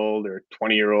 19-year-old or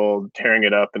 20-year-old tearing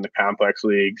it up in the complex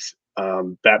leagues,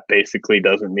 that basically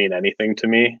doesn't mean anything to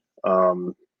me.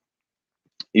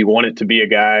 You want it to be a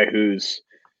guy who's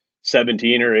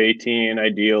 17 or 18,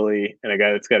 ideally, and a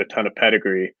guy that's got a ton of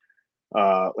pedigree,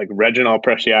 like Reginald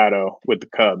Preciado with the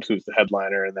Cubs, who's the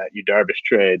headliner in that Yu Darvish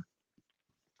trade.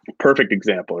 Perfect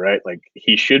example, right? Like,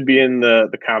 he should be in the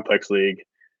complex league.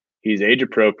 He's age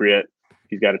appropriate.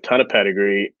 He's got a ton of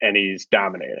pedigree, and he's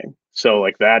dominating. So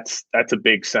like, that's a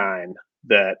big sign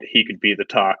that he could be the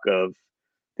talk of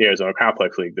the Arizona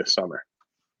Complex League this summer.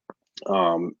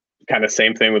 Kind of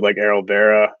same thing with like Errol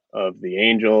Vera of the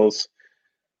Angels.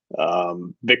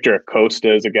 Victor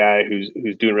Acosta is a guy who's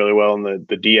doing really well in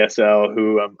the DSL,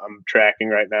 who I'm tracking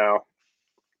right now.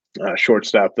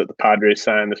 Shortstop that the Padres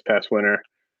signed this past winter.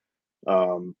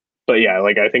 But yeah,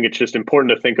 like, I think it's just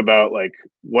important to think about, like,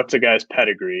 what's a guy's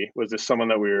pedigree? Was this someone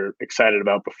that we were excited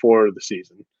about before the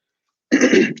season?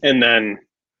 And then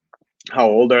how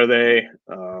old are they?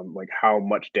 Like, how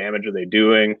much damage are they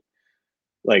doing?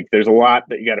 Like, there's a lot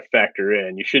that you got to factor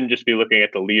in. You shouldn't just be looking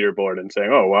at the leaderboard and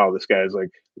saying, oh, wow, this guy's like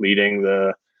leading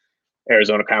the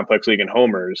Arizona Complex League in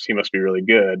homers. He must be really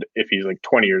good. If he's like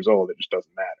 20 years old, it just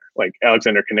doesn't matter. Like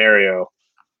Alexander Canario,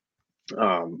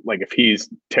 like if he's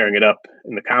tearing it up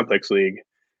in the complex league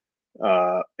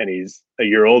and he's a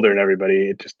year older than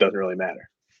everybody, it just doesn't really matter.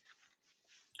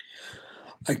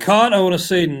 I want to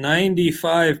say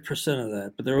 95% of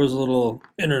that, but there was a little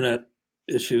internet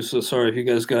issue, so sorry if you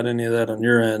guys got any of that on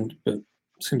your end, but it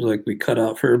seems like we cut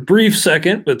out for a brief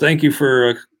second, but thank you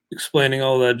for explaining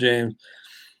all that, James.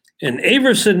 And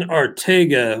Averson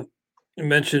Arteaga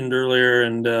mentioned earlier,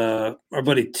 and our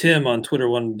buddy Tim on Twitter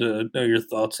wanted to know your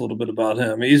thoughts a little bit about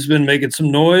him. He's been making some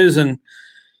noise, and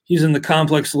he's in the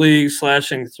complex league,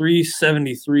 slashing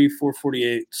 373,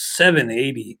 448,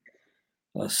 780,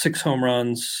 6 home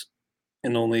runs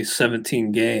in only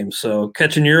 17 games. So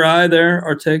catching your eye there,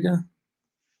 Arteaga?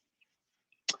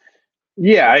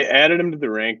 Yeah, I added him to the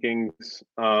rankings.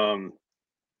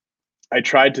 I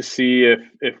tried to see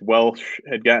if Welsh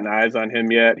had gotten eyes on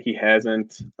him yet. He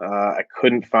hasn't. I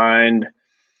couldn't find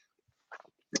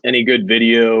any good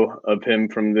video of him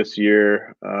from this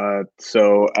year.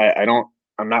 So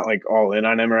I'm not like all in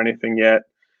on him or anything yet.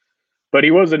 But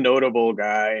he was a notable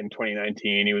guy in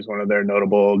 2019. He was one of their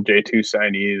notable J2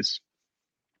 signees.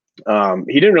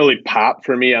 He didn't really pop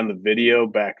for me on the video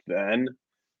back then.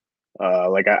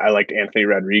 Like I liked Anthony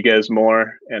Rodriguez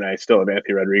more, and I still have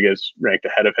Anthony Rodriguez ranked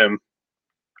ahead of him.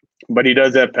 But he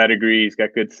does have pedigree. He's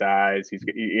got good size.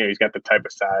 He's got the type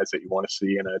of size that you want to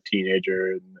see in a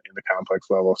teenager in the complex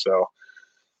level. So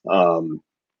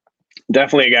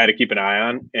Definitely a guy to keep an eye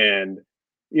on. And,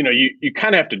 you know, you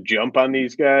kind of have to jump on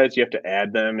these guys. You have to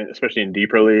add them, especially in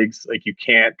deeper leagues. Like, you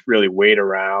can't really wait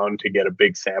around to get a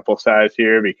big sample size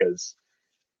here because,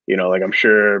 you know, like, I'm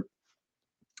sure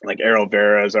like Errol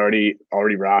Vera is already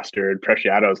rostered.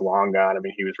 Preciado is long gone. I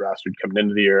mean, he was rostered coming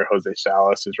into the year. Jose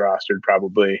Salas is rostered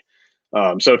probably.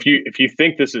 So if you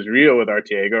think this is real with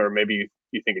Arteaga, or maybe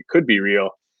you think it could be real,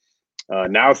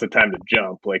 now's the time to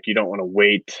jump. Like, you don't want to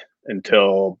wait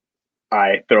until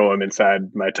I throw him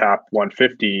inside my top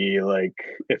 150. Like,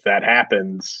 if that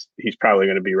happens, he's probably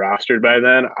going to be rostered by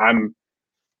then. I'm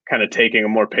kind of taking a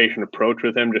more patient approach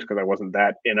with him just because I wasn't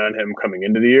that in on him coming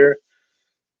into the year.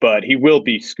 But he will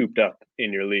be scooped up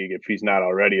in your league if he's not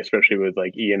already, especially with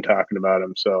like Ian talking about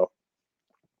him. So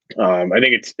I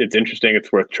think it's interesting.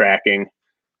 It's worth tracking.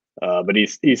 But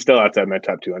he's still outside my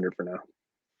top 200 for now.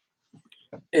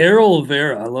 Errol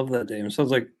Vera, I love that name. It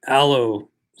sounds like aloe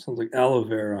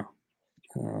vera.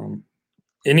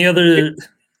 Any other?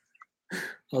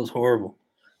 That was horrible.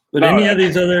 But any of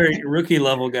these other rookie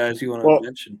level guys you want to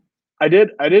mention? I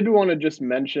did want to just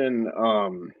mention,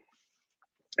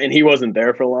 and he wasn't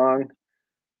there for long,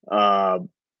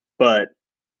 but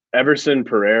Everson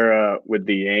Pereira with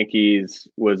the Yankees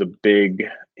was a big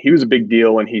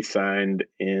deal when he signed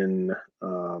in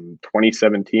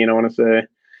 2017, I want to say.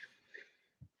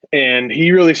 And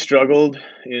he really struggled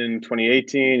in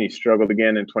 2018. He struggled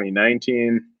again in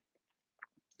 2019.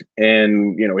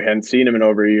 And, you know, we hadn't seen him in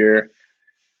over a year.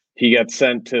 He got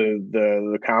sent to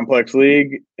the complex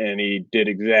league, and he did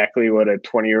exactly what a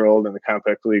 20-year-old in the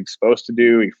complex league is supposed to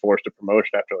do. He forced a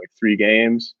promotion after like 3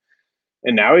 games.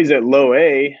 And now he's at low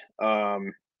A.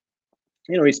 You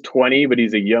know, he's 20, but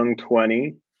he's a young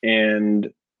 20. And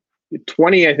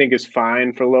 20, I think, is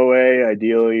fine for low A.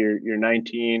 Ideally, you're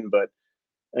 19, but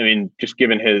I mean, just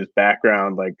given his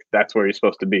background, like, that's where he's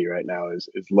supposed to be right now is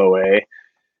low A.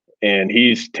 And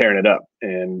he's tearing it up.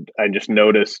 And I just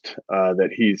noticed that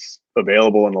he's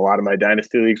available in a lot of my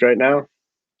dynasty leagues right now.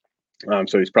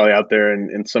 So he's probably out there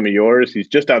in some of yours. He's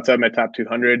just outside my top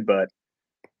 200, but,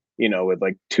 you know, with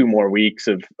like 2 more weeks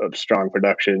of strong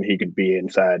production, he could be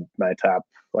inside my top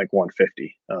like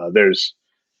 150. There's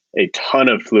a ton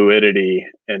of fluidity,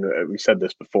 and we said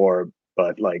this before,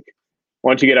 but like,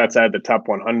 once you get outside the top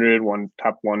 100,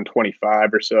 top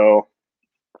 125 or so,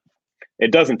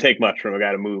 it doesn't take much from a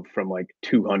guy to move from like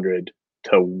 200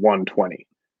 to 120.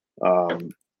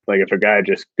 Like, if a guy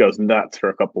just goes nuts for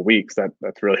a couple of weeks,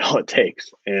 that's really all it takes.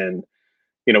 And,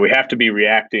 you know, we have to be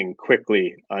reacting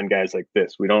quickly on guys like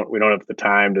this. We don't have the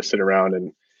time to sit around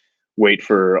and wait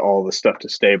for all the stuff to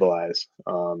stabilize.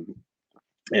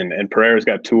 And Pereira's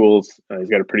got tools. He's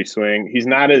got a pretty swing. He's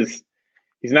not as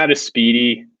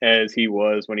speedy as he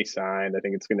was when he signed. I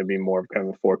think it's going to be more of kind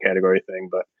of a 4-category thing.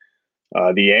 But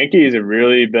the Yankees have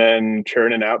really been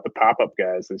churning out the pop-up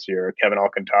guys this year. Kevin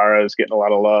Alcantara is getting a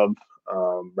lot of love,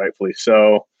 rightfully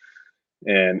so.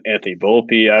 And Anthony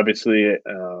Volpe, obviously.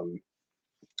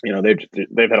 You know,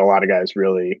 they've had a lot of guys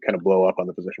really kind of blow up on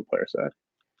the position player side.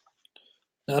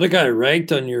 Not a guy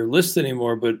ranked on your list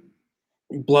anymore, but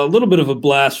a little bit of a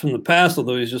blast from the past,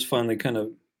 although he's just finally kind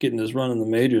of getting his run in the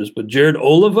majors. But Jared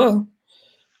Oliva,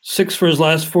 6 for his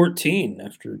last 14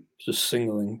 after just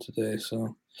singling today.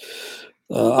 So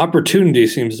opportunity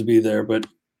seems to be there, but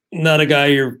not a guy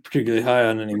you're particularly high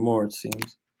on anymore, it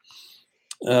seems.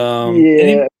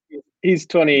 He's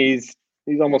 20.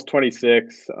 He's almost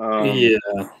 26.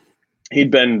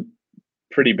 He'd been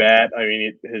pretty bad. I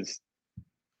mean, his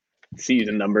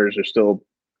season numbers are still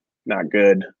not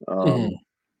good.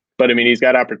 But I mean, he's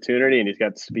got opportunity and he's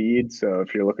got speed. So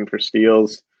if you're looking for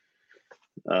steals,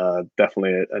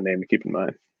 definitely a name to keep in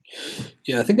mind.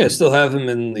 Yeah, I think I still have him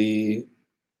in the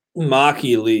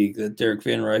Maki League that Derek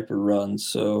Van Riper runs.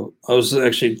 So I was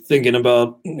actually thinking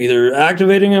about either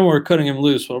activating him or cutting him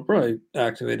loose. But I'll probably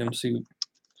activate him, see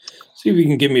if he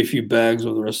can give me a few bags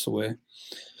over the rest of the way.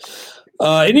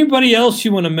 Anybody else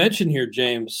you want to mention here,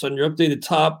 James, on your updated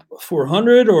top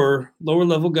 400 or lower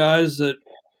level guys that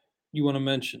you want to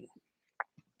mention?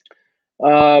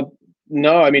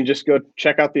 No, I mean, just go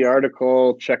check out the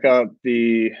article, check out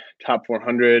the top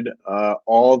 400.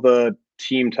 All the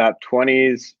team top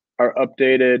 20s are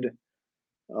updated.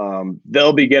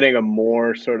 They'll be getting a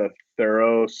more sort of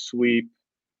thorough sweep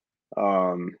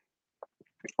over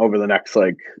the next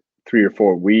like 3 or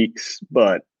 4 weeks,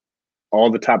 but all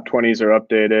the top 20s are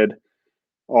updated.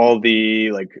 All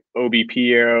the like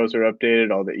OBP arrows are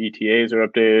updated. All the ETAs are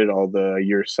updated. All the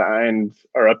year signed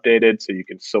are updated. So you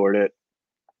can sort it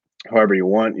however you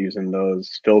want using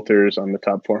those filters on the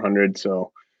top 400.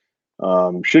 So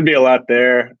should be a lot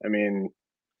there. I mean,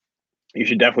 you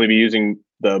should definitely be using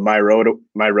My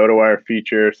RotoWire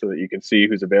feature so that you can see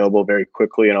who's available very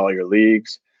quickly in all your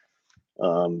leagues.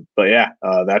 But yeah,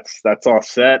 that's all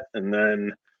set. And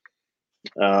then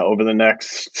over the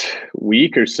next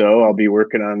week or so, I'll be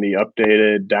working on the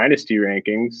updated dynasty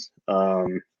rankings.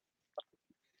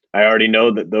 I already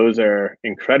know that those are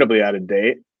incredibly out of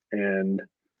date, and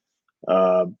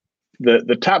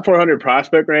the top 400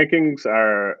 prospect rankings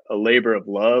are a labor of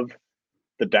love.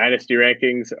 The dynasty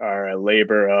rankings are a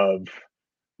labor of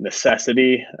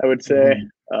necessity, I would say.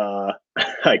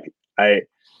 Like I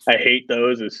hate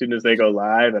those as soon as they go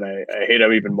live, and I hate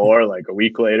them even more like a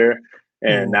week later.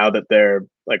 And now that they're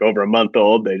like over a month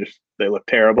old, they look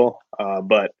terrible.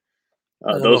 But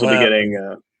those will be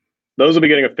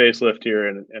getting a facelift here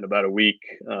in about a week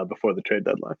before the trade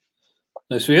deadline.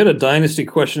 Nice. We had a dynasty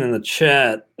question in the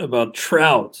chat about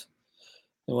Trout.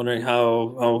 I'm wondering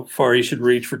how far he should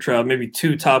reach for Trout. Maybe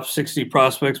 2 top 60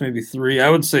 prospects, maybe 3. I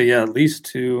would say, yeah, at least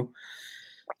 2.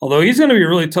 Although he's going to be a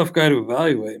really tough guy to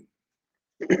evaluate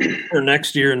for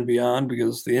next year and beyond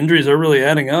because the injuries are really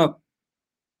adding up.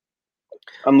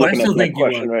 I'm looking at that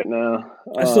question right now.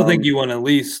 I still think you want at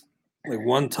least like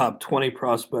 1 top 20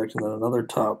 prospect and then another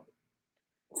top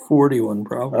 41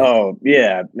 probably. Oh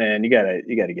yeah, man, you gotta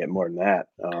get more than that.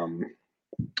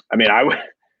 I mean,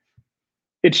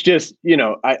 it's just,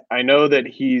 I know that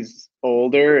he's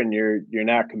older and you're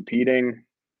not competing,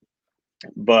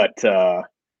 but I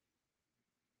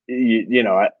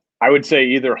would say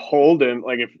either hold him.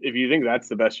 Like if you think that's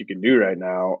the best you can do right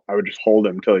now, I would just hold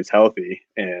him until he's healthy.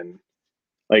 And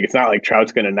like it's not like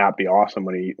Trout's going to not be awesome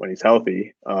when he's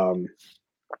healthy. But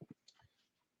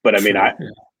I mean,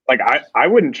 I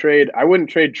wouldn't trade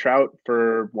Trout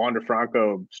for Wander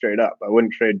Franco straight up. I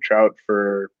wouldn't trade Trout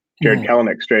for Jared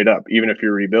Kelenic straight up, even if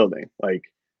you're rebuilding. Like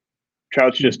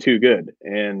Trout's just too good.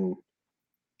 And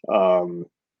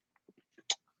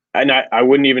I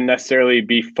wouldn't even necessarily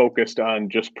be focused on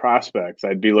just prospects.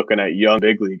 I'd be looking at young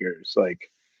big leaguers. Like,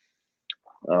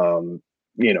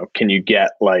 can you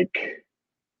get like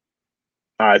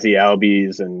Ozzie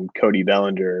Albies and Cody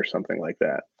Bellinger or something like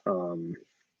that?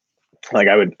 Like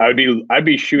I'd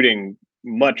be shooting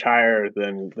much higher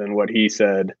than what he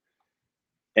said.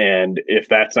 And if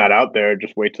that's not out there,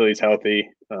 just wait till he's healthy.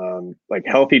 Like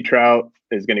healthy Trout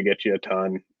is going to get you a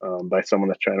ton by someone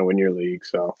that's trying to win your league.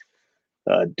 So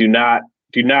do not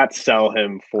sell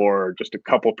him for just a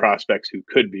couple prospects who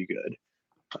could be good.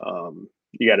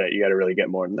 You gotta really get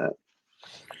more than that.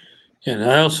 Yeah, and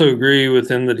I also agree with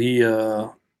him that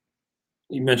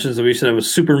he mentions that we should have a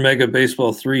Super Mega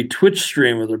Baseball 3 Twitch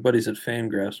stream with our buddies at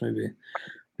Fangraphs. Maybe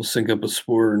we'll sync up a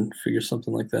sport and figure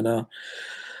something like that out.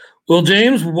 Well,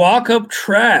 James, walk up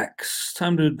tracks.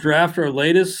 Time to draft our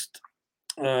latest.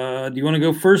 Do you want to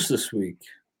go first this week?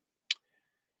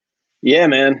 Yeah,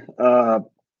 man.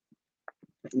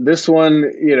 This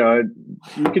one,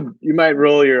 you might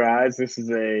roll your eyes. This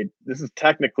is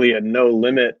technically a No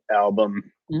Limit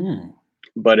album,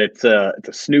 but it's a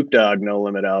Snoop Dogg No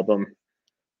Limit album.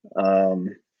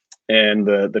 And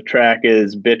the track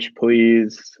is Bitch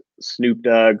Please, Snoop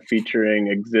Dogg featuring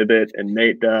Exhibit and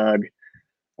Nate Dogg.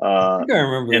 I think I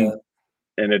remember that.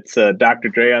 And it's Dr.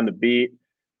 Dre on the beat.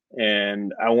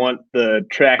 And I want the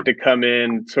track to come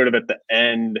in sort of at the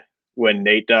end when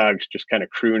Nate Dogg's just kind of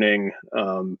crooning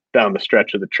down the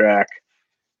stretch of the track.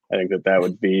 I think that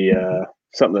would be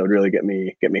something that would really get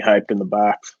me hyped in the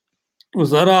box. Was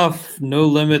that off No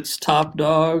Limits Top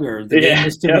Dog or The Game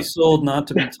Is to Be Sold, Not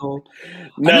to Be Told?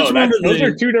 No, those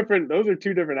are two different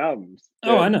albums.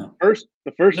 Oh, I know.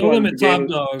 The first No one, Limit Top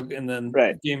Dog, and then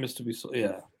right. Game Is to Be Sold.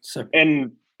 Yeah, separate.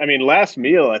 And I mean, Last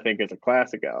Meal I think is a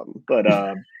classic album, but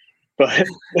I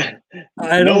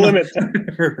No Limit. I've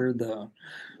never heard that.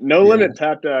 No Limit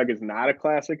Top Dog is not a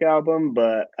classic album,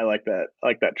 but I like that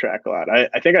track a lot.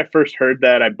 I think I first heard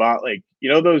that I bought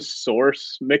those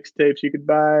Source mixtapes you could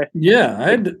buy. Yeah, I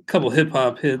had a couple hip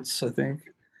hop hits, I think.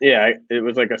 Yeah, it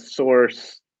was like a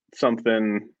Source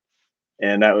something,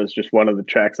 and that was just one of the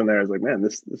tracks in there. I was like, man,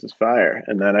 this is fire.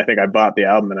 And then I think I bought the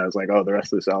album, and I was like, oh, the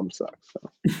rest of this album sucks.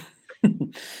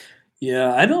 So.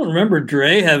 Yeah, I don't remember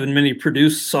Dre having many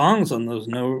produced songs on those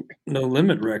No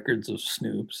Limit records of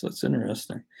Snoop's. That's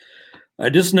interesting. I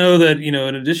just know that, in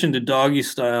addition to Doggy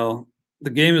Style,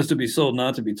 The Game Is to Be Sold,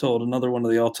 Not to Be Told, another one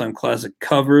of the all-time classic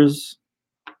covers.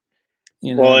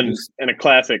 And a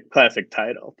classic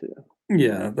title, too.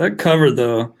 Yeah, that cover,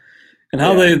 though, and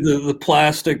how the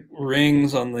plastic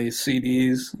rings on the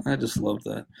CDs, I just love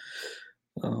that.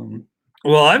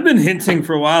 Well, I've been hinting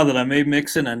for a while that I may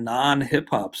mix in a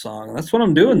non-hip-hop song. That's what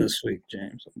I'm doing this week,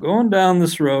 James. I'm going down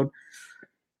this road.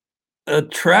 A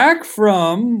track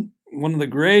from one of the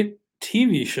great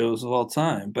TV shows of all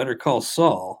time. Better Call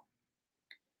Saul.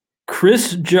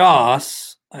 Chris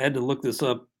Joss. I had to look this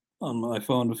up on my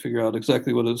phone to figure out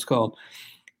exactly what it was called.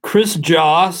 Chris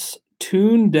Joss,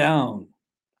 Tune Down.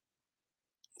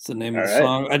 That's the name of the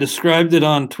song. I described it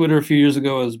on Twitter a few years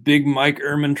ago as Big Mike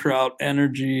Ehrmantraut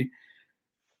energy.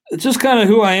 It's just kind of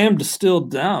who I am distilled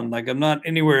down. Like, I'm not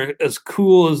anywhere as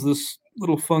cool as this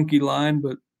little funky line,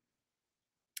 but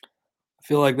I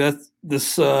feel like the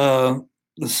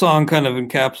song kind of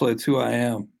encapsulates who I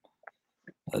am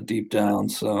deep down.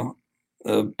 So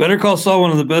Better Call Saul,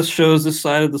 one of the best shows this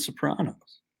side of The Sopranos.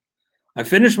 I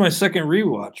finished my second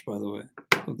rewatch, by the way,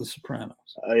 of The Sopranos.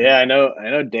 Yeah, I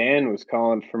know Dan was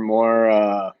calling for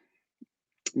more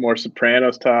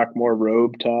Sopranos talk, more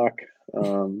Robe talk.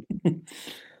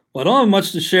 Well, I don't have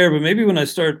much to share, but maybe when I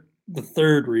start the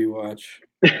third rewatch.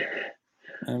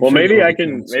 Well, maybe I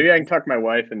can talk my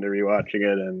wife into rewatching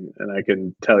it, and I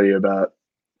can tell you about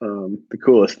the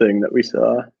coolest thing that we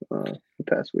saw the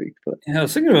past week. But yeah, I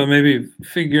was thinking about maybe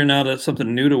figuring out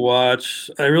something new to watch.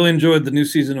 I really enjoyed the new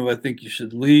season of I Think You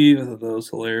Should Leave. I thought that was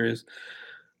hilarious.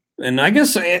 And I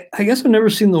guess I've never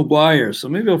seen The Wire, so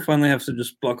maybe I'll finally have to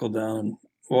just buckle down and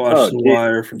watch The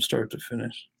Wire from start to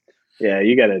finish. Yeah,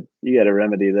 you gotta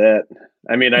remedy that.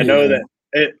 I mean, I know that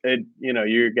it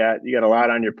you got a lot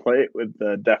on your plate with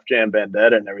the Def Jam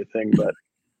Vendetta and everything, but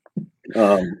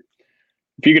if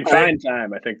you could find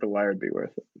time, I think The Wire would be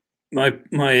worth it.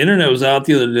 My internet was out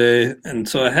the other day, and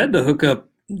so I had to hook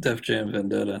up Def Jam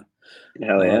Vendetta.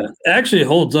 Hell yeah! It actually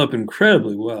holds up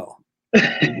incredibly well.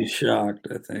 You'd be shocked,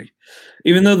 I think.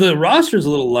 Even though the roster is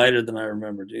a little lighter than I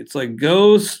remembered. It's like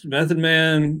Ghost, Method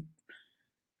Man,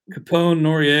 Capone,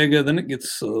 Noriega. Then it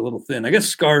gets a little thin. I guess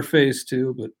Scarface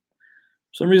too, but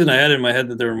for some reason I had it in my head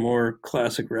that there were more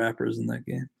classic rappers in that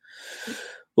game.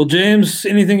 Well, James,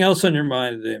 anything else on your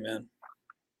mind today, man?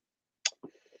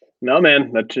 No,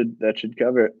 man. That should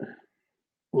cover it.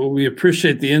 Well, we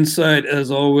appreciate the insight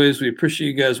as always. We appreciate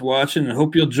you guys watching, and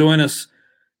hope you'll join us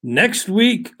next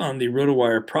week on the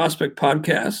RotoWire Prospect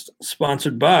Podcast,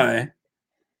 sponsored by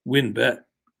WynnBET.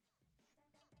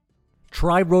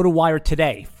 Try RotoWire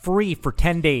today, free for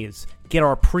 10 days. Get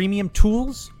our premium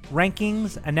tools,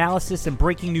 rankings, analysis, and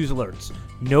breaking news alerts.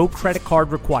 No credit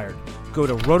card required. Go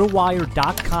to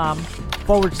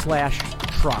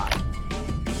rotowire.com/try.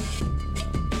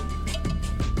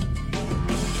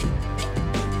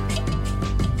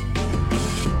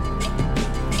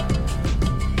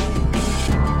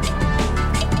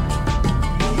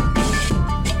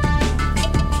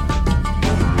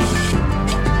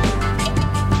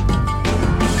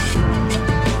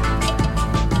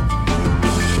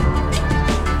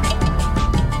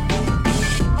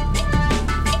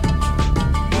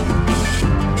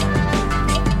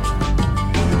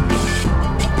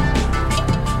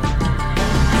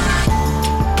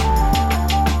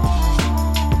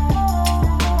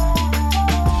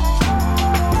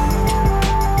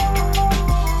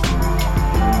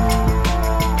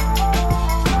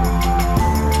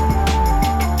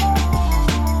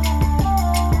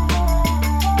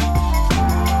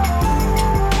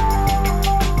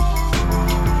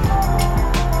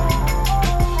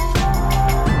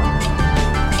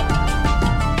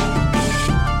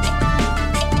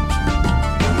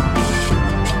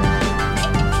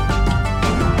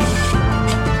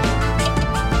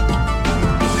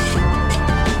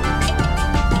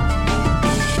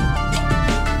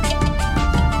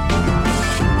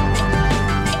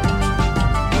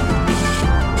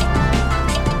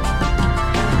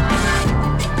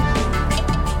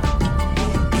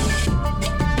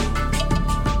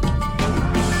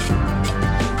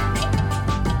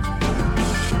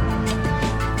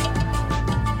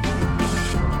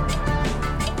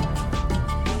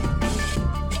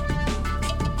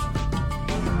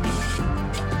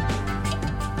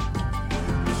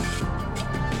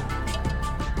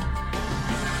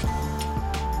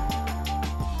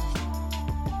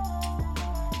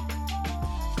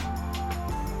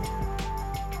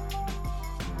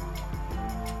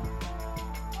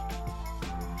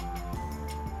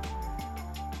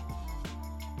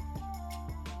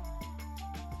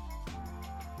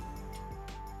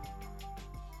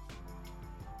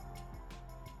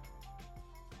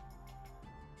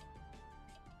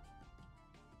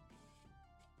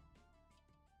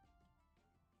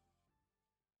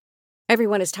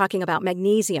 Everyone is talking about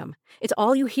magnesium. It's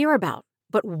all you hear about.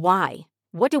 But why?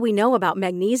 What do we know about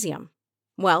magnesium?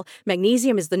 Well,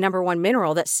 magnesium is the #1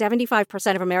 mineral that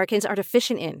 75% of Americans are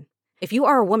deficient in. If you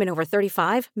are a woman over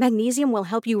 35, magnesium will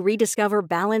help you rediscover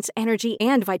balance, energy,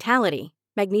 and vitality.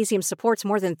 Magnesium supports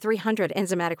more than 300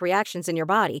 enzymatic reactions in your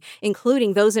body,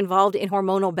 including those involved in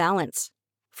hormonal balance.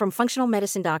 From functional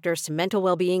medicine doctors to mental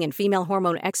well-being and female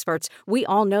hormone experts, we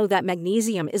all know that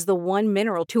magnesium is the one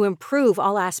mineral to improve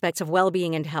all aspects of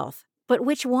well-being and health. But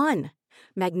which one?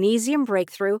 Magnesium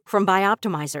Breakthrough from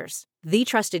Bioptimizers, the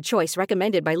trusted choice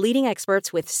recommended by leading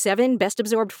experts with 7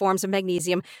 best-absorbed forms of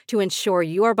magnesium to ensure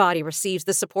your body receives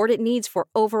the support it needs for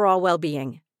overall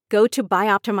well-being. Go to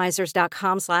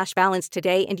bioptimizers.com/balance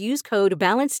today and use code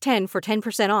BALANCE10 for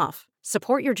 10% off.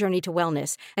 Support your journey to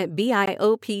wellness at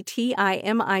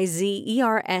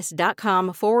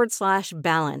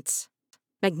bioptimizers.com/balance.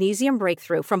 Magnesium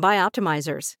Breakthrough from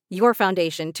Bioptimizers, your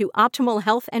foundation to optimal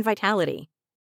health and vitality.